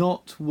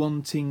 not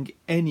wanting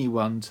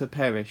anyone to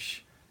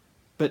perish,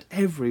 but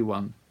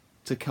everyone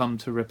to come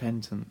to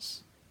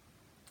repentance.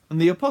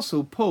 And the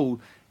Apostle Paul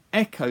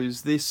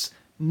echoes this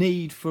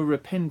need for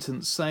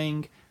repentance,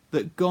 saying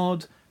that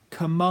God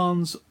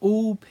commands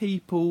all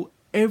people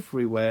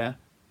everywhere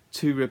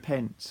to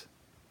repent.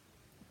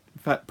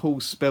 In fact, Paul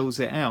spells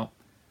it out.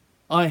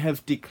 "I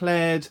have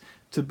declared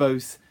to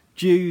both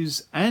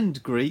Jews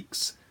and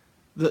Greeks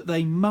that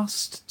they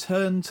must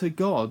turn to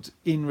God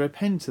in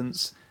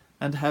repentance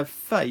and have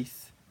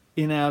faith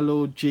in our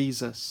Lord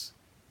Jesus.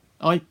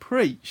 I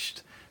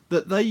preached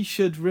that they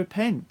should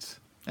repent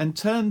and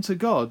turn to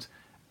God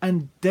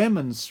and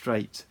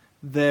demonstrate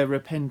their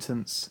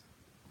repentance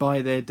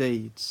by their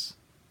deeds."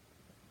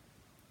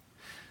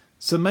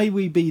 So may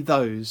we be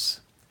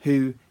those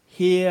who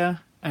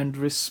hear and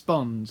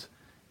respond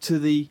to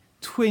the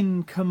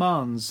twin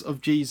commands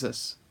of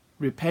Jesus: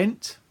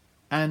 repent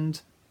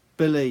and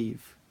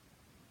believe.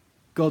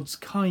 God's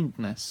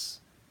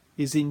kindness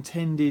is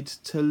intended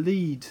to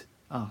lead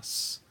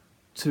us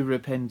to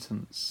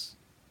repentance.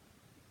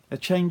 A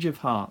change of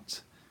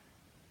heart,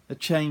 a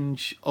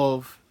change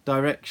of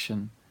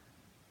direction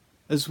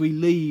as we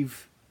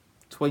leave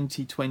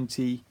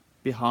 2020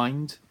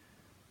 behind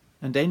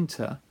and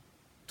enter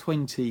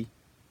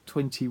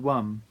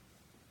 2021.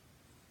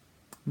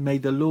 May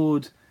the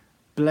Lord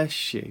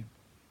bless you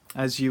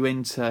as you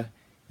enter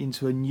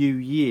into a new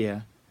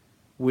year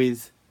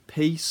with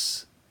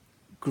peace,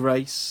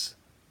 grace,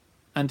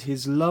 and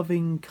his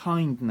loving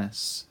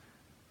kindness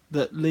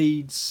that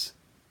leads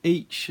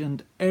each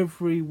and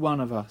every one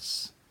of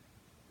us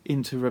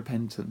into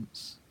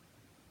repentance.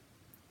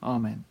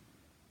 Amen.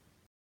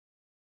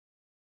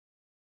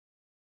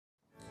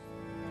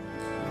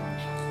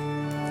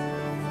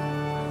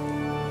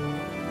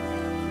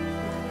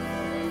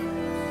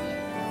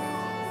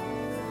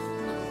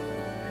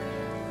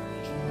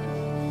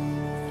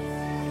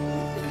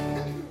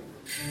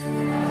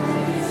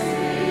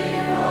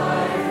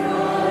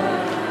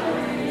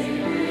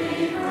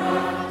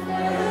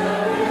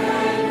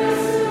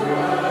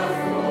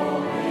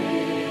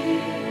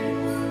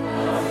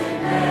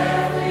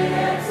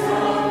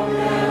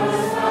 There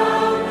was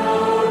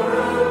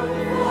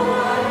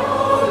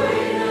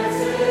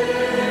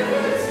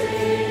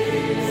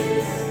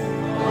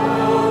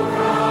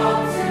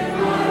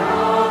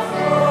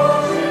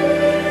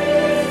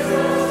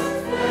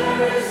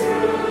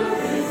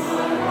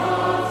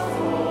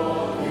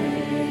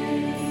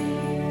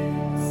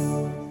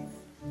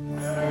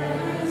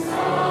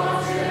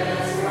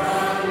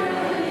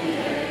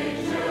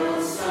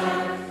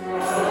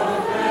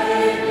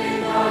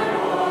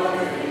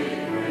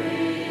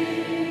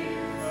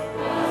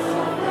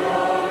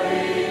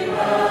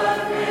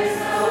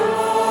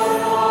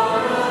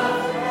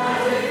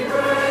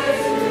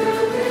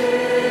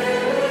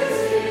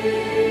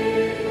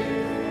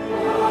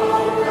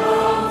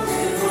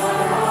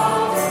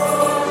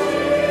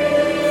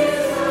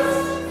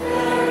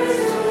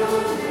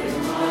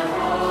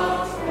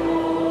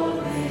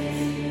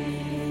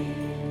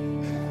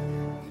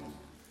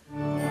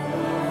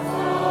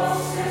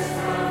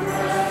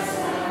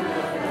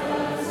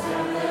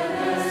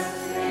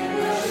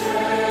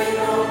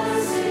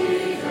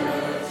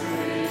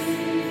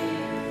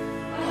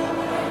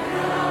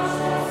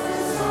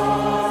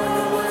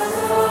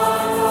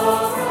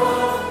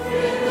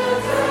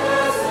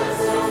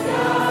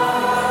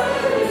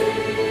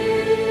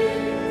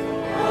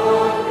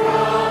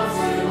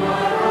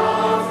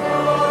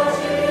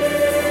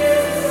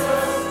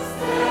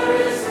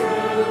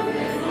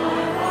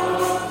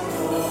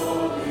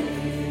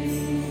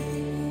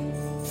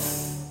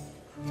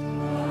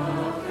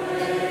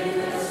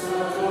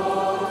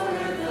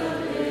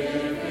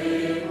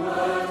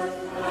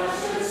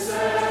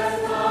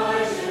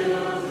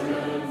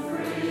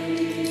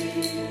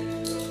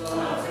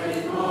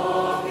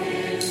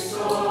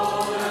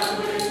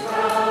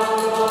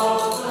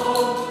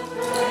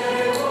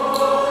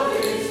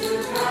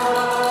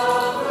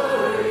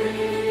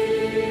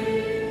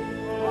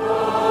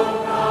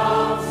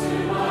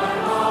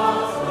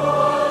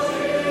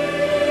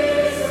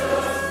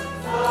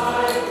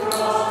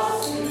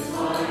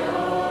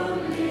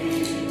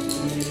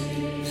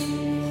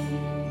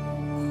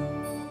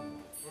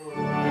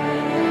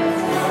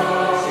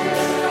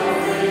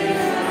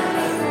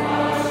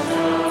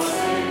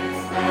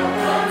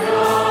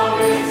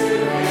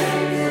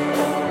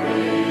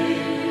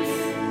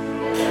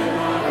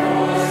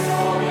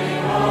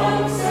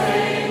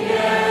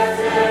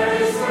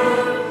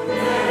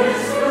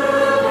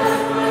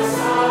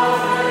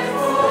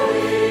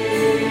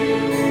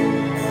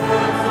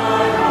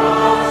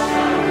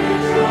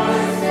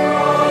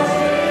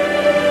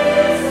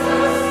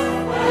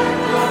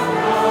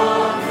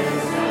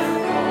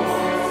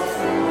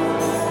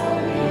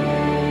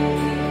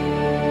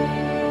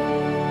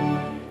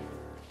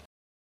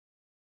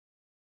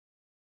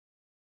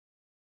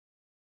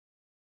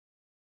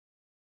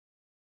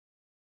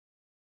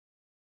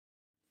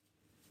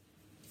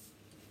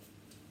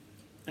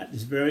At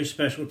this very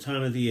special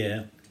time of the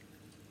year,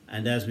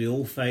 and as we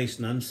all face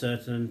an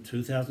uncertain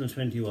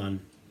 2021,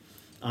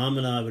 Arm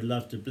and I would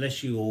love to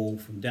bless you all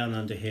from down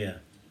under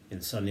here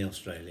in sunny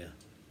Australia.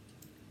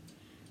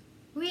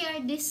 We are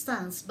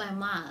distanced by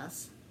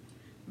miles,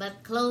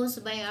 but close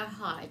by our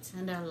hearts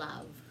and our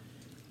love.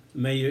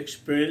 May you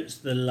experience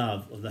the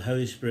love of the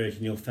Holy Spirit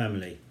in your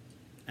family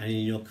and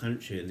in your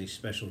country in these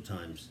special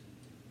times.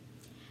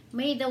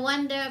 May the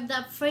wonder of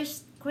that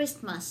first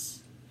Christmas,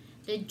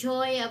 the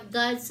joy of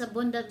God's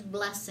abundant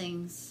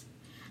blessings,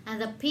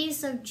 and the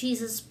peace of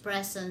Jesus'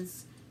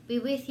 presence be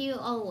with you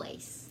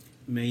always.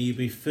 May you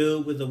be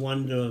filled with the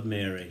wonder of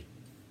Mary,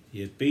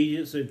 the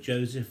obedience of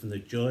Joseph and the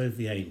joy of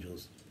the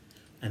angels,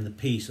 and the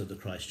peace of the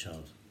Christ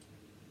child.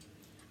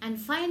 And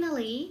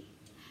finally,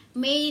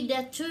 may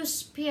the true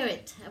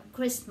spirit of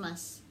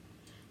Christmas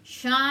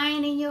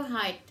shine in your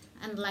heart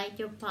and light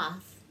your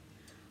path.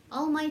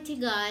 Almighty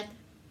God,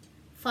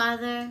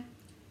 Father,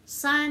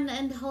 Son,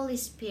 and Holy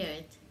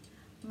Spirit,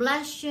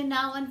 bless you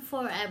now and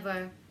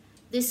forever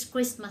this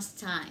Christmas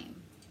time.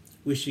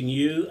 Wishing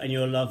you and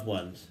your loved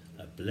ones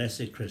a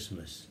blessed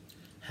Christmas.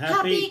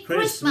 Happy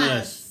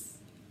Christmas!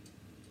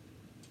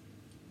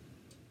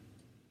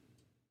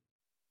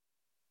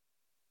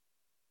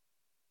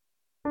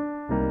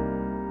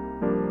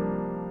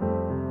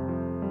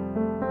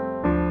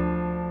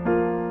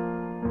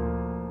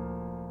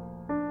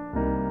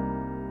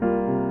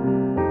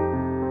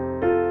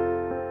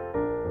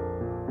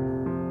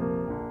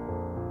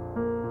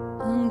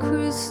 On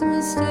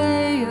Christmas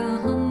Day, a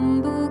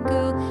humble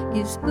girl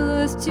gives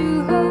birth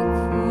to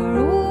hope for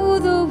all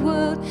the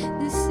world.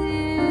 This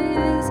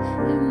is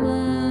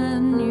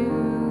Emmanuel.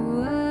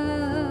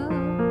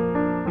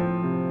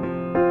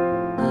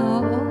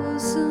 How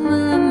awesome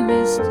and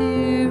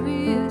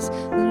mysterious!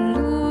 The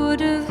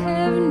Lord of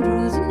Heaven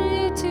draws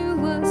near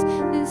to us.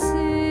 This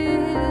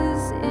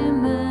is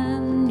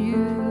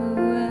Emmanuel.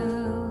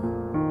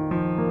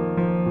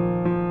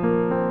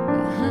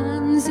 Your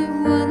hands at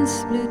once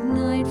split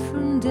night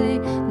from day,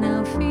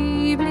 now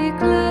feebly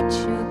clutch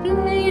a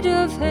blade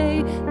of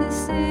hay.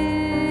 This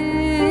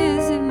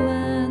is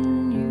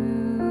Emmanuel.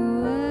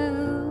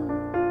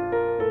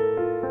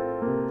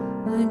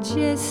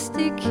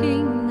 Majestic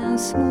King, now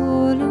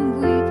small and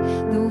weak,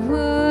 the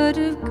word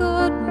of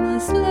God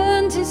must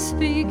learn to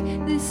speak.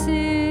 This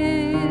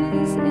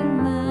is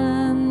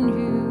Emmanuel.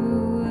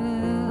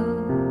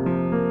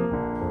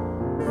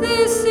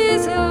 This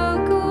is our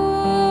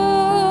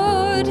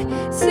God,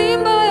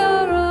 seen by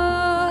our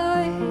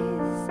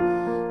eyes,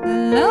 the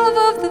love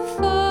of the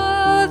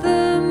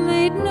Father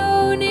made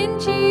known in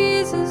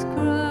Jesus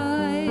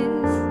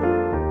Christ.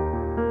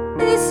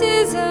 This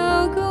is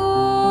our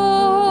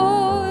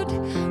God,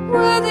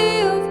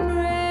 worthy of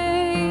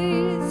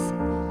praise,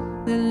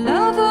 the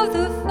love of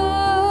the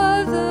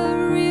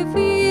Father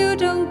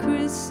revealed on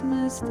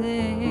Christmas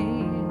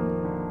Day.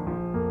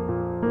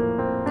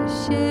 The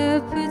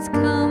shepherds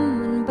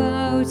come and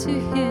bow to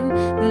him,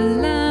 the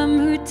Lamb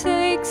who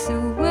takes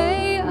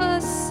away our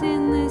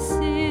sin. This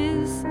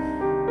is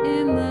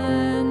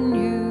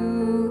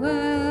Emmanuel.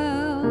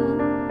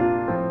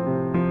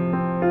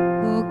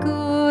 For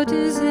God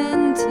has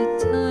entered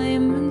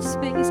time and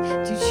space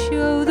to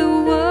show the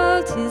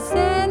world his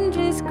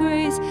endless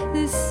grace.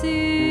 This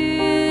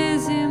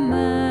is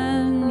Emmanuel.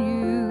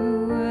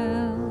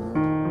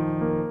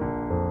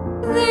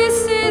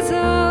 This is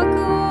our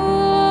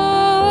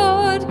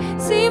God,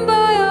 seen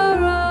by our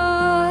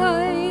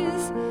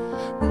eyes,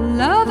 the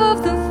love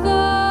of the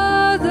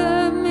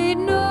Father made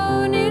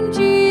known in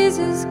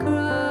Jesus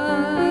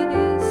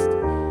Christ.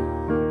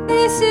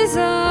 This is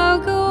our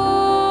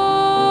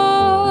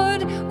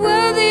God,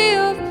 worthy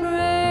of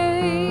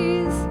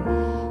praise,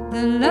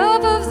 the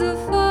love of the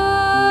Father